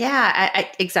 Yeah,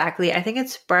 exactly. I think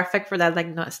it's perfect for that like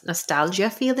nostalgia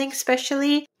feeling,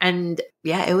 especially. And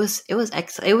yeah, it was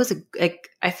excellent. It was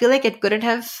I feel like I couldn't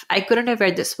have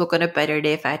read this book on a better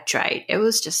day if I had tried. It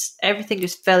was just, everything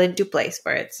just fell into place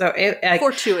for it. So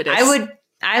fortuitous.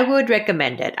 I would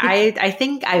recommend it. I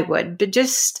think I would, but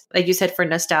just like you said, for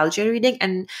nostalgia reading,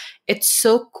 and it's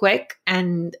so quick,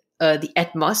 and the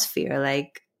atmosphere,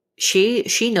 like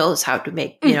she knows how to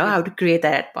make, how to create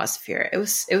that atmosphere. It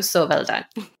was so well done.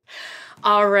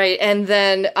 All right. And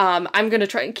then I'm going to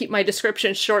try and keep my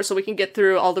description short so we can get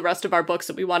through all the rest of our books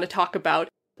that we want to talk about.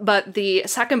 But the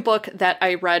second book that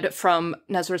I read from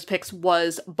Nezra's picks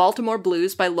was Baltimore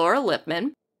Blues by Laura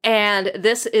Lippman. And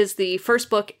this is the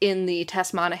first book in the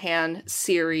Tess Monahan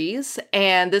series.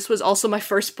 And this was also my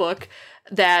first book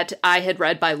that I had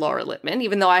read by Laura Lippman.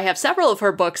 Even though I have several of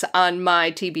her books on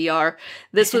my TBR,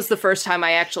 this was the first time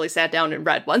I actually sat down and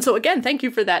read one. So again, thank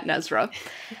you for that, Nezra.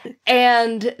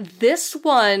 And this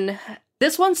one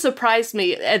surprised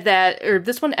me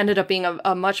this one ended up being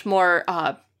a much more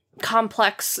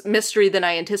complex mystery than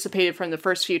I anticipated from the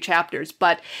first few chapters.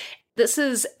 But this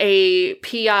is a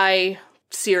PI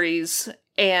series,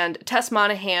 and Tess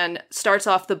Monahan starts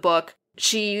off the book.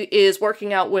 She is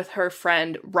working out with her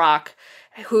friend Rock,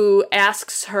 who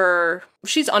asks her,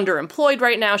 she's underemployed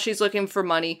right now, she's looking for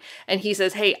money, and he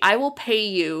says, "Hey, I will pay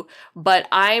you, but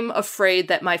I'm afraid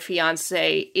that my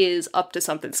fiance is up to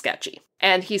something sketchy."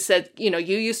 And he said, you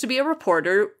used to be a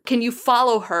reporter, can you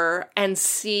follow her and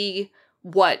see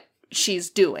what she's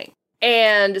doing?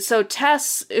 And so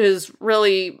Tess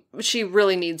really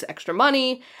needs extra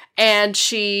money, and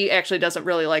she actually doesn't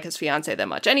really like his fiance that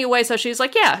much anyway, so she's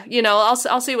like, yeah,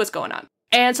 I'll see what's going on.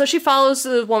 And so she follows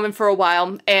the woman for a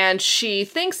while, and she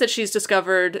thinks that she's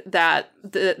discovered that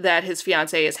his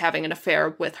fiance is having an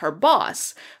affair with her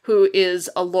boss, who is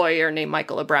a lawyer named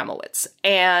Michael Abramowitz.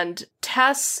 And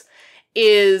Tess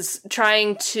is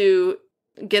trying to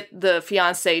get the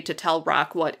fiance to tell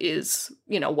Rock what's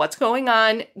going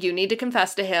on. You need to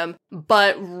confess to him.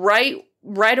 But right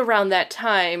around that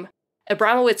time,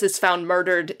 Abramowitz is found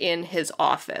murdered in his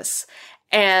office.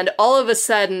 And all of a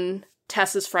sudden,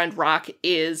 Tess's friend Rock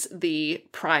is the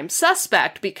prime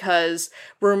suspect because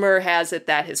rumor has it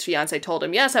that his fiance told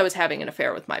him, yes, I was having an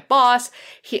affair with my boss.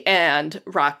 And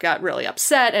Rock got really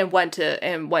upset and went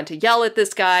to yell at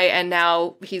this guy, and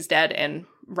now he's dead and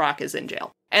Rock is in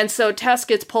jail. And so Tess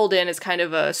gets pulled in as kind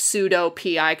of a pseudo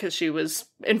PI because she was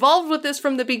involved with this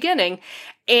from the beginning.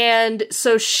 And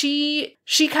so she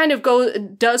kind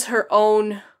of does her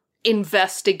own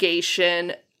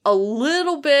investigation a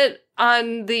little bit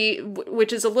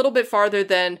which is a little bit farther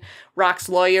than Rock's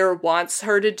lawyer wants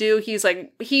her to do.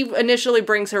 He initially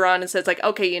brings her on and says like,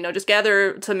 okay, just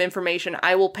gather some information.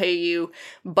 I will pay you,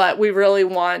 but we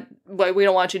don't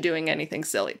want you doing anything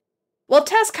silly. Well,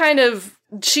 Tess kind of,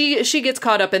 she gets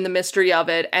caught up in the mystery of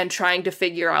it and trying to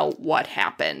figure out what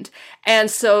happened.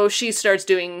 And so she starts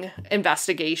doing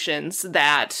investigations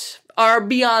that are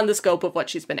beyond the scope of what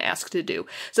she's been asked to do.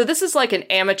 So this is like an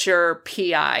amateur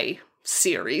PI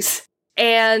series.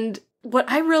 And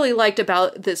what I really liked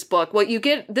about this book,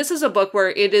 this is a book where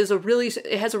it has a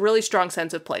really strong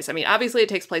sense of place. I mean, obviously it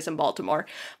takes place in Baltimore,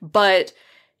 but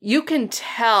you can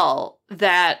tell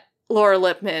that Laura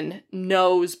Lippman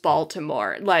knows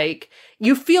Baltimore. Like,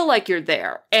 you feel like you're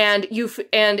there, and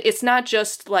it's not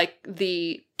just like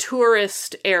the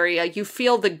tourist area. You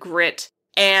feel the grit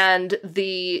and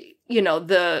the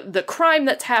crime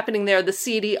that's happening there, the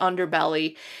seedy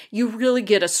underbelly. You really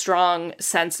get a strong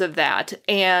sense of that.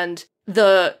 And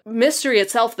the mystery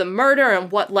itself, the murder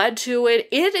and what led to it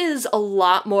is a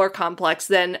lot more complex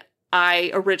than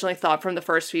I originally thought from the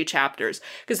first few chapters.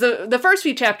 Because the first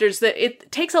few chapters,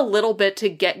 it takes a little bit to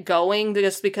get going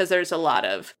just because there's a lot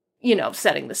of,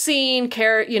 setting the scene,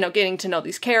 getting to know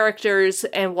these characters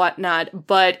and whatnot.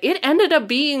 But it ended up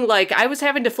being like, I was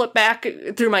having to flip back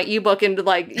through my ebook and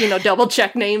double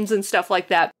check names and stuff like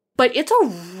that. But it's a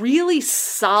really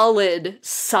solid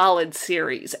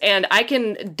series. And I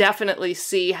can definitely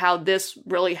see how this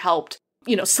really helped,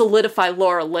 solidify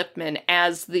Laura Lippman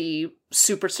as the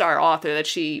superstar author that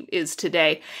she is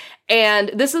today. And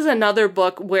this is another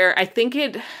book where I think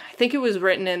it was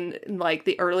written in like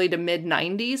the early to mid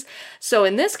 90s. So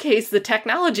in this case, the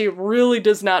technology really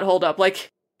does not hold up.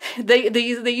 Like they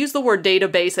use the word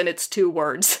database and it's 2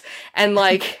 words. And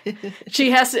like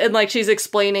she's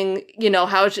explaining,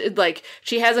 how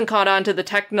she hasn't caught on to the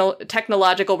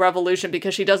technological revolution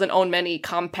because she doesn't own many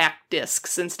compact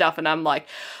discs and stuff. And I'm like,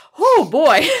 oh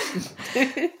boy.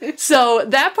 So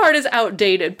that part is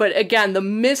outdated. But again, the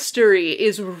mystery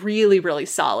is really, really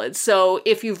solid. So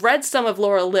if you've read some of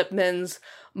Laura Lippman's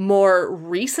more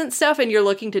recent stuff and you're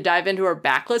looking to dive into her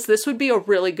backlist, this would be a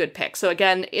really good pick. So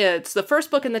again, it's the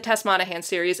first book in the Tess Monahan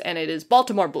series, and it is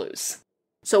Baltimore Blues.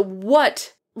 So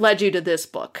what led you to this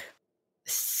book?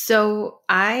 So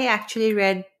I actually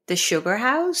read The Sugar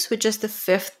House, which is the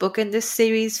 5th book in this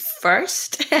series,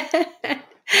 first.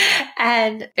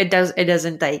 And it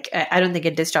doesn't I don't think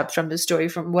it disrupts from the story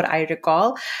from what I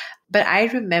recall. But I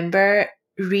remember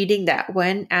reading that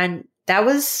one, and that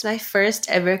was my first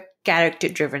ever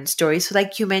character-driven story. So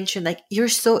like you mentioned, like you're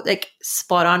so like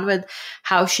spot on with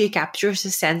how she captures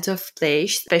a sense of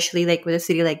place, especially like with a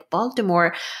city like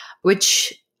Baltimore,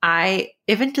 which I,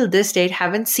 even till this date,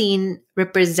 haven't seen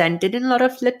represented in a lot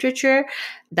of literature.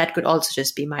 That could also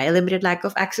just be my limited lack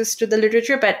of access to the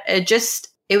literature, but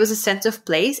it was a sense of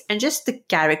place and just the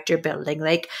character building.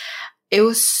 Like, it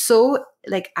was so,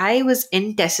 like, I was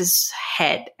in Tess's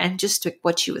head and just like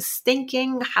what she was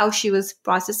thinking, how she was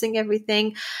processing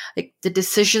everything, like the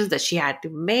decisions that she had to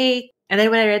make. And then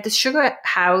when I read The Sugar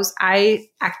House, I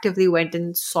actively went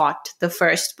and sought the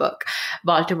first book,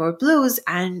 Baltimore Blues.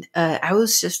 And I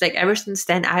was just like, ever since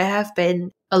then, I have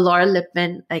been a Laura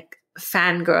Lippman, like,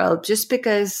 fangirl, just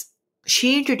because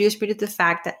she introduced me to the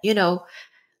fact that,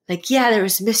 like, yeah, there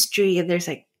was mystery and there's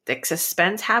like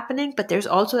suspense happening, but there's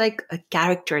also like a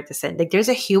character at the center. Like, there's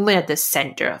a human at the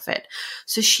center of it.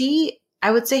 So she,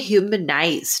 I would say,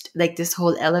 humanized like this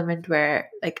whole element where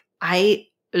like I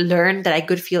learned that I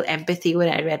could feel empathy when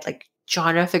I read like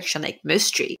genre fiction, like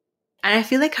mystery. And I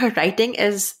feel like her writing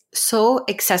is so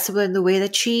accessible in the way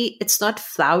that it's not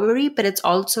flowery, but it's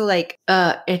also like,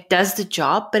 it does the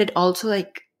job, but it also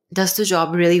like does the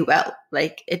job really well.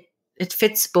 Like it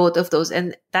fits both of those.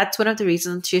 And that's one of the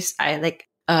reasons she's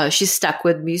stuck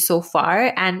with me so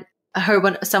far. And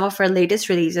some of her latest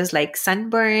releases like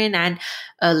Sunburn and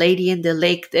Lady in the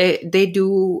Lake, they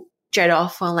do jet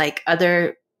off on like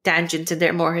other tangents and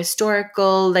they're more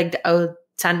historical. Like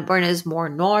Sunburn is more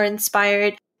noir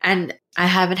inspired. And I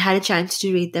haven't had a chance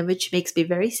to read them, which makes me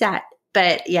very sad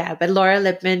But Laura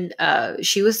Lippman,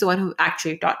 she was the one who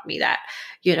actually taught me that,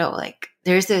 like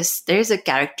there's a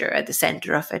character at the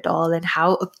center of it all, and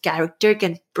how a character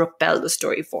can propel the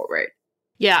story forward.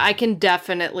 Yeah, I can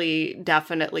definitely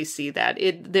see that.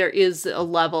 There is a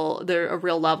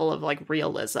real level of like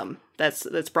realism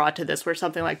that's brought to this, where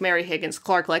something like Mary Higgins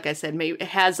Clark, like I said, maybe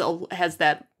has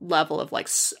that level of like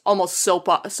almost soap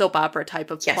opera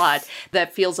type of plot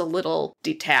that feels a little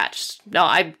detached. No,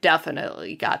 I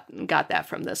definitely got that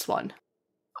from this one.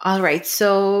 All right,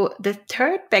 so the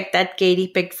third pick that Katie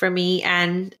picked for me,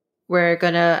 and I'm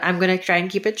gonna try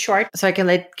and keep it short so I can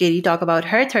let Katie talk about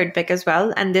her third pick as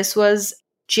well. And this was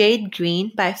Jade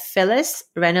Green by Phyllis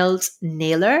Reynolds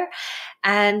Naylor.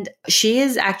 And she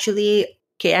is actually,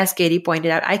 as Katie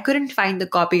pointed out, I couldn't find the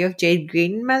copy of Jade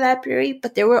Green in my library,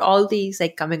 but there were all these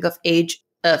like coming of age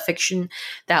fiction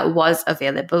that was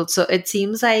available. So it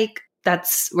seems like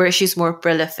that's where she's more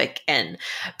prolific in.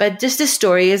 But just the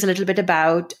story is a little bit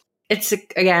about, it's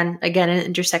again an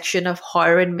intersection of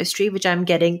horror and mystery, which I'm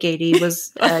getting, Katie,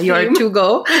 was your to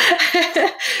go.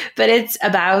 But it's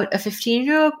about a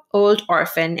 15-year-old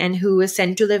orphan and who is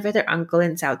sent to live with her uncle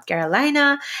in South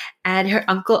Carolina. And her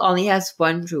uncle only has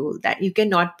one rule, that you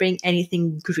cannot bring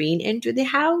anything green into the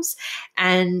house.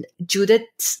 And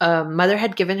Judith's mother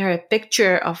had given her a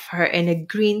picture of her in a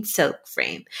green silk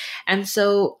frame. And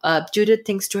so Judith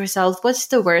thinks to herself, what's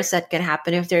the worst that can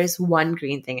happen if there's one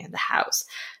green thing in the house?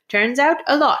 Turns out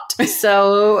a lot.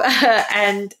 So,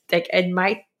 and like it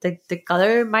might, the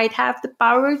color might have the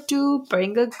power to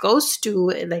bring a ghost to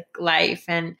like life.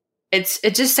 And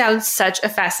it just sounds such a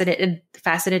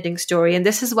fascinating story. And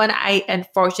this is one I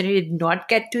unfortunately did not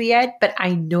get to yet, but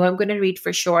I know I'm going to read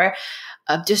for sure.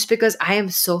 Just because I am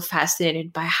so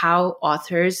fascinated by how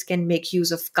authors can make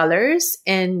use of colors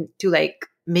and to like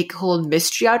make a whole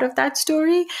mystery out of that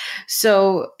story.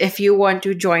 So if you want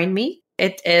to join me,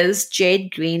 it is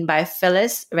Jade Green by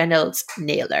Phyllis Reynolds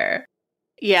Naylor.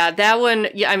 Yeah, that one.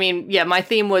 Yeah, I mean, yeah, my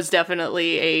theme was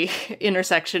definitely a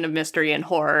intersection of mystery and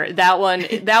horror. That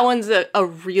one's a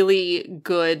really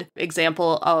good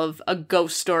example of a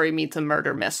ghost story meets a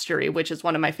murder mystery, which is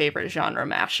one of my favorite genre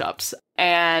mashups.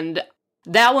 And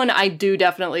that one, I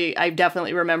definitely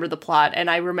remember the plot, and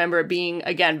I remember it being,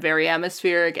 again, very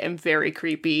atmospheric and very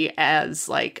creepy as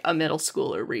like a middle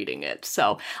schooler reading it.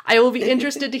 So I will be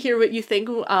interested to hear what you think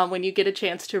when you get a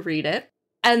chance to read it.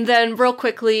 And then real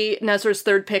quickly, Nezra's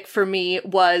third pick for me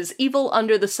was Evil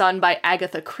Under the Sun by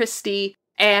Agatha Christie.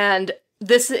 And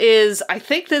this is, I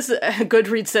think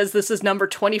Goodreads says this is number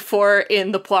 24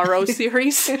 in the Poirot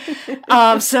series. So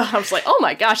I was like, oh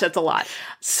my gosh, that's a lot.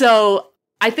 So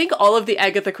I think all of the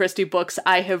Agatha Christie books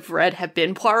I have read have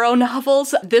been Poirot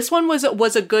novels. This one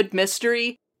was a good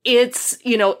mystery. It's,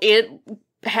 it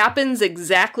happens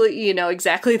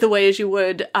exactly the way as you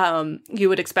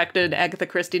would expect an Agatha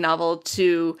Christie novel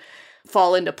to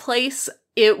fall into place.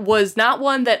 It was not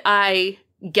one that I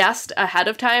guessed ahead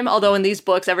of time, although in these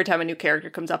books, every time a new character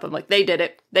comes up, I'm like, they did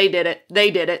it.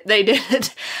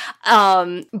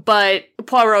 But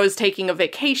Poirot is taking a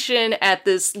vacation at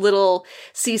this little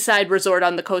seaside resort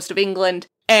on the coast of England,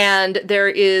 and there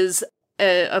is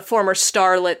a former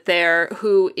starlet there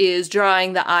who is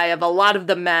drawing the eye of a lot of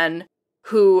the men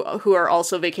who are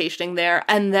also vacationing there,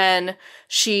 and then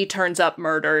she turns up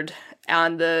murdered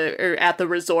at the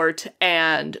resort,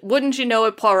 and wouldn't you know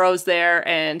it, Poirot's there,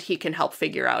 and he can help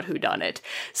figure out who done it.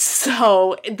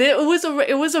 So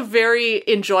it was a very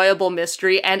enjoyable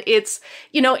mystery, and it's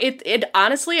it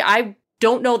honestly, I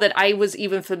don't know that I was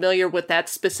even familiar with that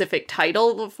specific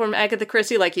title from Agatha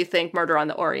Christie. Like, you think Murder on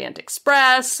the Orient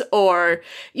Express, or,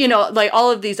 like all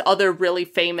of these other really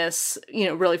famous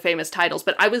titles,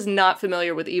 but I was not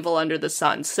familiar with Evil Under the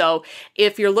Sun. So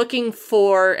if you're looking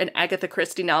for an Agatha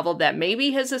Christie novel that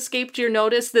maybe has escaped your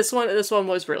notice, this one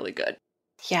was really good.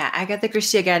 Yeah, Agatha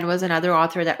Christie, again, was another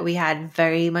author that we had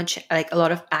very much like a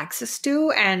lot of access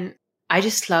to, and I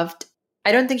just loved.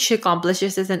 I don't think she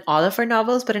accomplishes this in all of her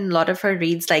novels, but in a lot of her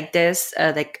reads like this,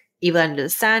 like Evil Under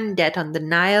the Sun, Death on the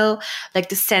Nile, like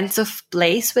the sense of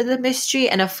place with the mystery.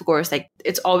 And of course, like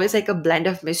it's always like a blend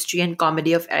of mystery and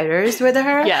comedy of errors with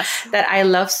her. Yes. That I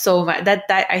love so much. That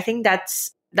I think that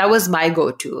was my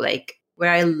go-to, like where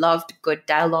I loved good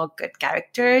dialogue, good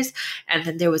characters. And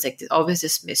then there was like always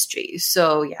this mystery.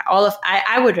 So yeah,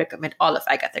 I would recommend all of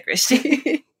Agatha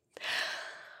Christie.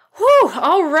 Whew,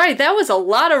 all right. That was a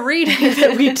lot of reading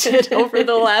that we did over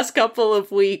the last couple of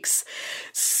weeks.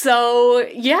 So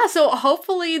yeah, so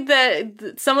hopefully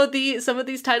that some of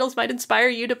these titles might inspire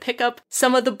you to pick up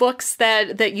some of the books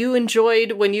that you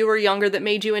enjoyed when you were younger that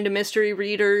made you into mystery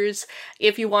readers.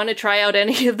 If you want to try out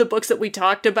any of the books that we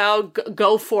talked about,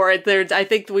 go for it. I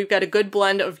think we've got a good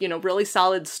blend of, really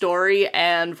solid story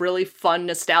and really fun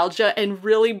nostalgia and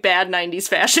really bad 90s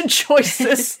fashion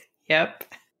choices. Yep.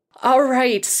 All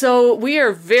right, so we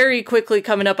are very quickly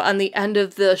coming up on the end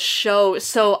of the show.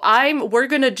 So we're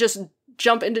going to just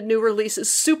jump into new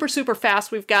releases super, super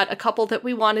fast. We've got a couple that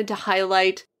we wanted to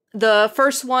highlight. The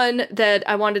first one that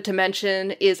I wanted to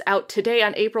mention is out today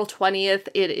on April 20th.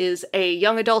 It is a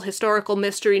young adult historical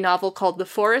mystery novel called The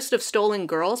Forest of Stolen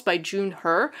Girls by June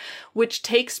Her, which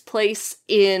takes place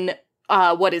in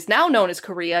what is now known as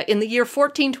Korea in the year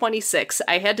 1426.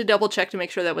 I had to double check to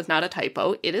make sure that was not a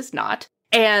typo. It is not.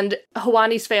 And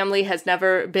Hwani's family has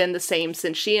never been the same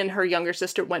since she and her younger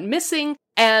sister went missing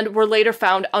and were later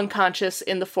found unconscious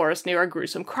in the forest near a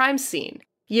gruesome crime scene.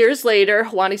 Years later,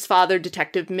 Hwani's father,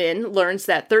 Detective Min, learns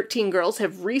that 13 girls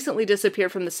have recently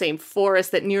disappeared from the same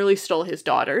forest that nearly stole his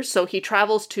daughters, so he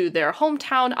travels to their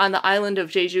hometown on the island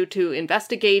of Jeju to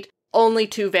investigate, only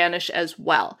to vanish as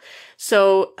well.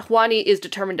 So Hwani is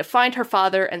determined to find her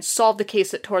father and solve the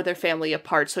case that tore their family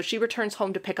apart. So she returns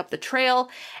home to pick up the trail,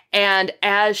 and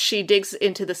as she digs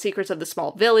into the secrets of the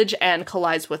small village and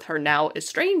collides with her now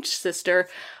estranged sister,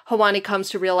 Hwani comes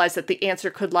to realize that the answer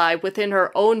could lie within her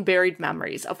own buried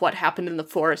memories of what happened in the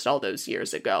forest all those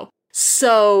years ago.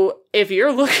 So if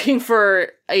you're looking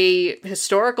for a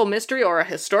historical mystery or a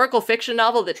historical fiction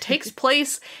novel that takes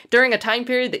place during a time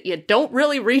period that you don't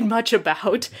really read much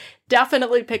about,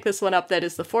 definitely pick this one up. That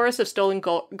is The Forest of Stolen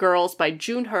Girls by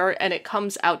June Her, and it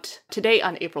comes out today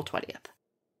on April 20th.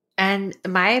 And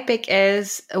my pick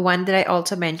is one that I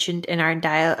also mentioned in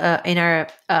our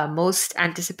most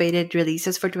anticipated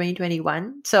releases for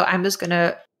 2021. So I'm just going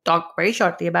to talk very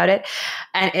shortly about it.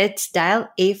 And it's Dial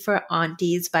A for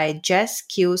Aunties by Jess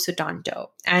Q. Sutanto.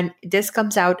 And this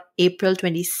comes out April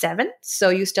 27th. So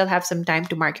you still have some time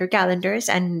to mark your calendars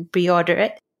and pre-order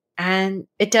it. And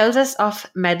it tells us of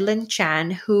Madeline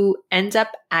Chan, who ends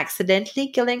up accidentally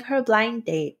killing her blind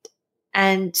date.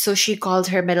 And so she calls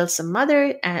her meddlesome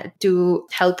mother to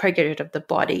help her get rid of the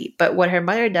body. But what her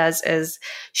mother does is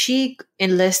she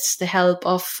enlists the help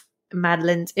of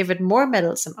Madeline's even more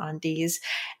meddlesome aunties,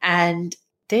 and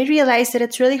they realize that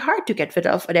it's really hard to get rid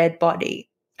of a dead body.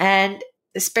 And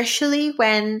especially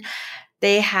when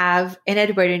they have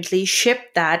inadvertently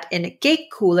shipped that in a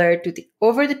cake cooler to the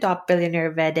over-the-top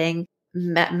billionaire wedding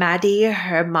Maddie,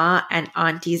 her ma, and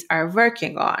aunties are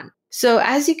working on. So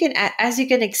as you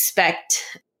can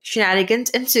expect, shenanigans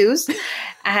ensues,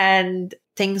 and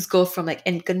things go from like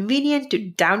inconvenient to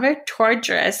downright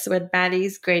torturous when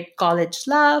Maddie's great college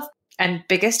love and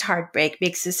biggest heartbreak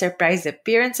makes a surprise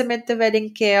appearance amid the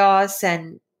wedding chaos.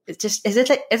 And it's just, is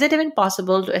it even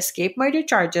possible to escape murder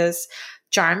charges,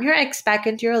 charm your ex back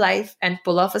into your life, and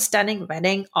pull off a stunning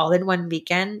wedding all in one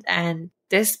weekend? And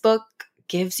this book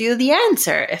gives you the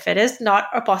answer if it is not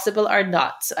or possible or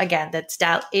not. So again, that's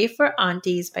Dial A for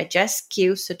Aunties by Jess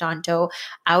Q. Sutanto,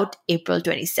 out April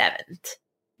 27th.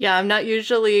 Yeah, I'm not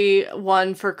usually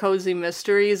one for cozy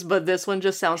mysteries, but this one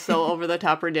just sounds so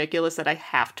over-the-top ridiculous that I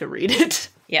have to read it.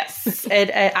 Yes,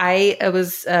 I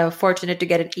was fortunate to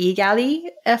get an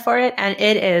e-galley for it, and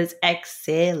it is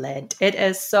excellent. It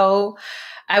is so,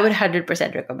 I would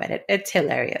 100% recommend it. It's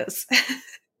hilarious.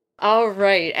 All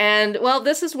right. And well,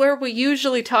 this is where we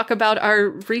usually talk about our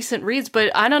recent reads, but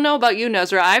I don't know about you,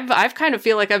 Nezra. I've kind of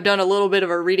feel like I've done a little bit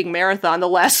of a reading marathon the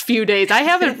last few days. I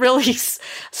haven't really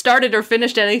started or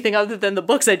finished anything other than the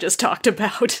books I just talked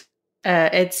about.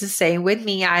 It's the same with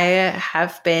me. I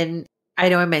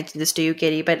know I mentioned this to you,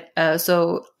 Katie, but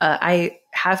I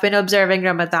have been observing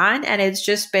Ramadan, and it's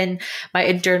just been, my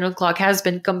internal clock has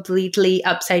been completely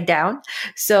upside down.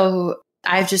 So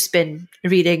I've just been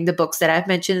reading the books that I've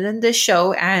mentioned in this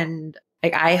show, and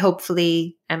like I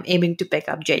hopefully am aiming to pick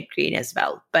up Jade Green as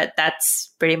well. But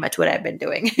that's pretty much what I've been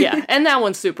doing. Yeah, and that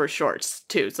one's super short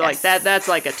too. So yes. Like that's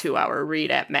like a 2-hour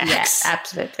read at max. Yes,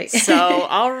 absolutely. So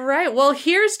all right, well,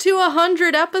 here's to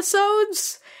 100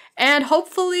 episodes and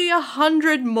hopefully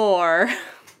 100 more.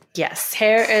 Yes,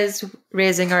 Hair is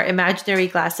raising our imaginary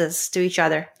glasses to each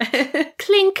other.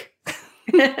 Clink.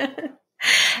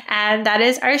 And that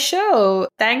is our show.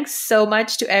 Thanks so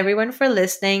much to everyone for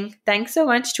listening. Thanks so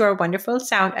much to our wonderful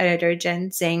sound editor,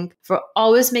 Jen Singh, for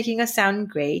always making us sound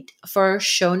great. For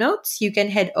show notes, you can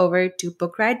head over to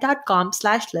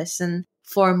bookriot.com/listen.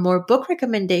 For more book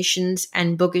recommendations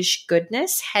and bookish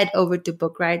goodness, head over to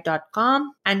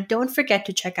bookriot.com. And don't forget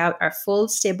to check out our full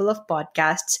stable of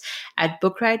podcasts at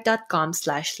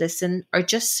bookriot.com/listen, or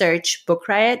just search Book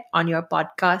Riot on your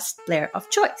podcast player of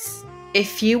choice.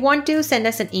 If you want to send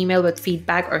us an email with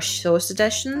feedback or show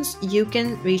suggestions, you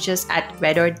can reach us at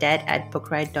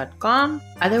readordead@bookriot.com.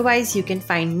 Otherwise, you can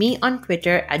find me on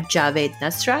Twitter at Javed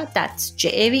Nusra. That's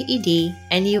JAVED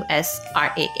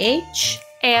NUSRAH.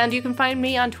 And you can find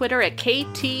me on Twitter at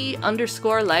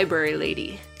KT_library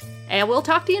lady. And we'll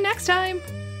talk to you next time.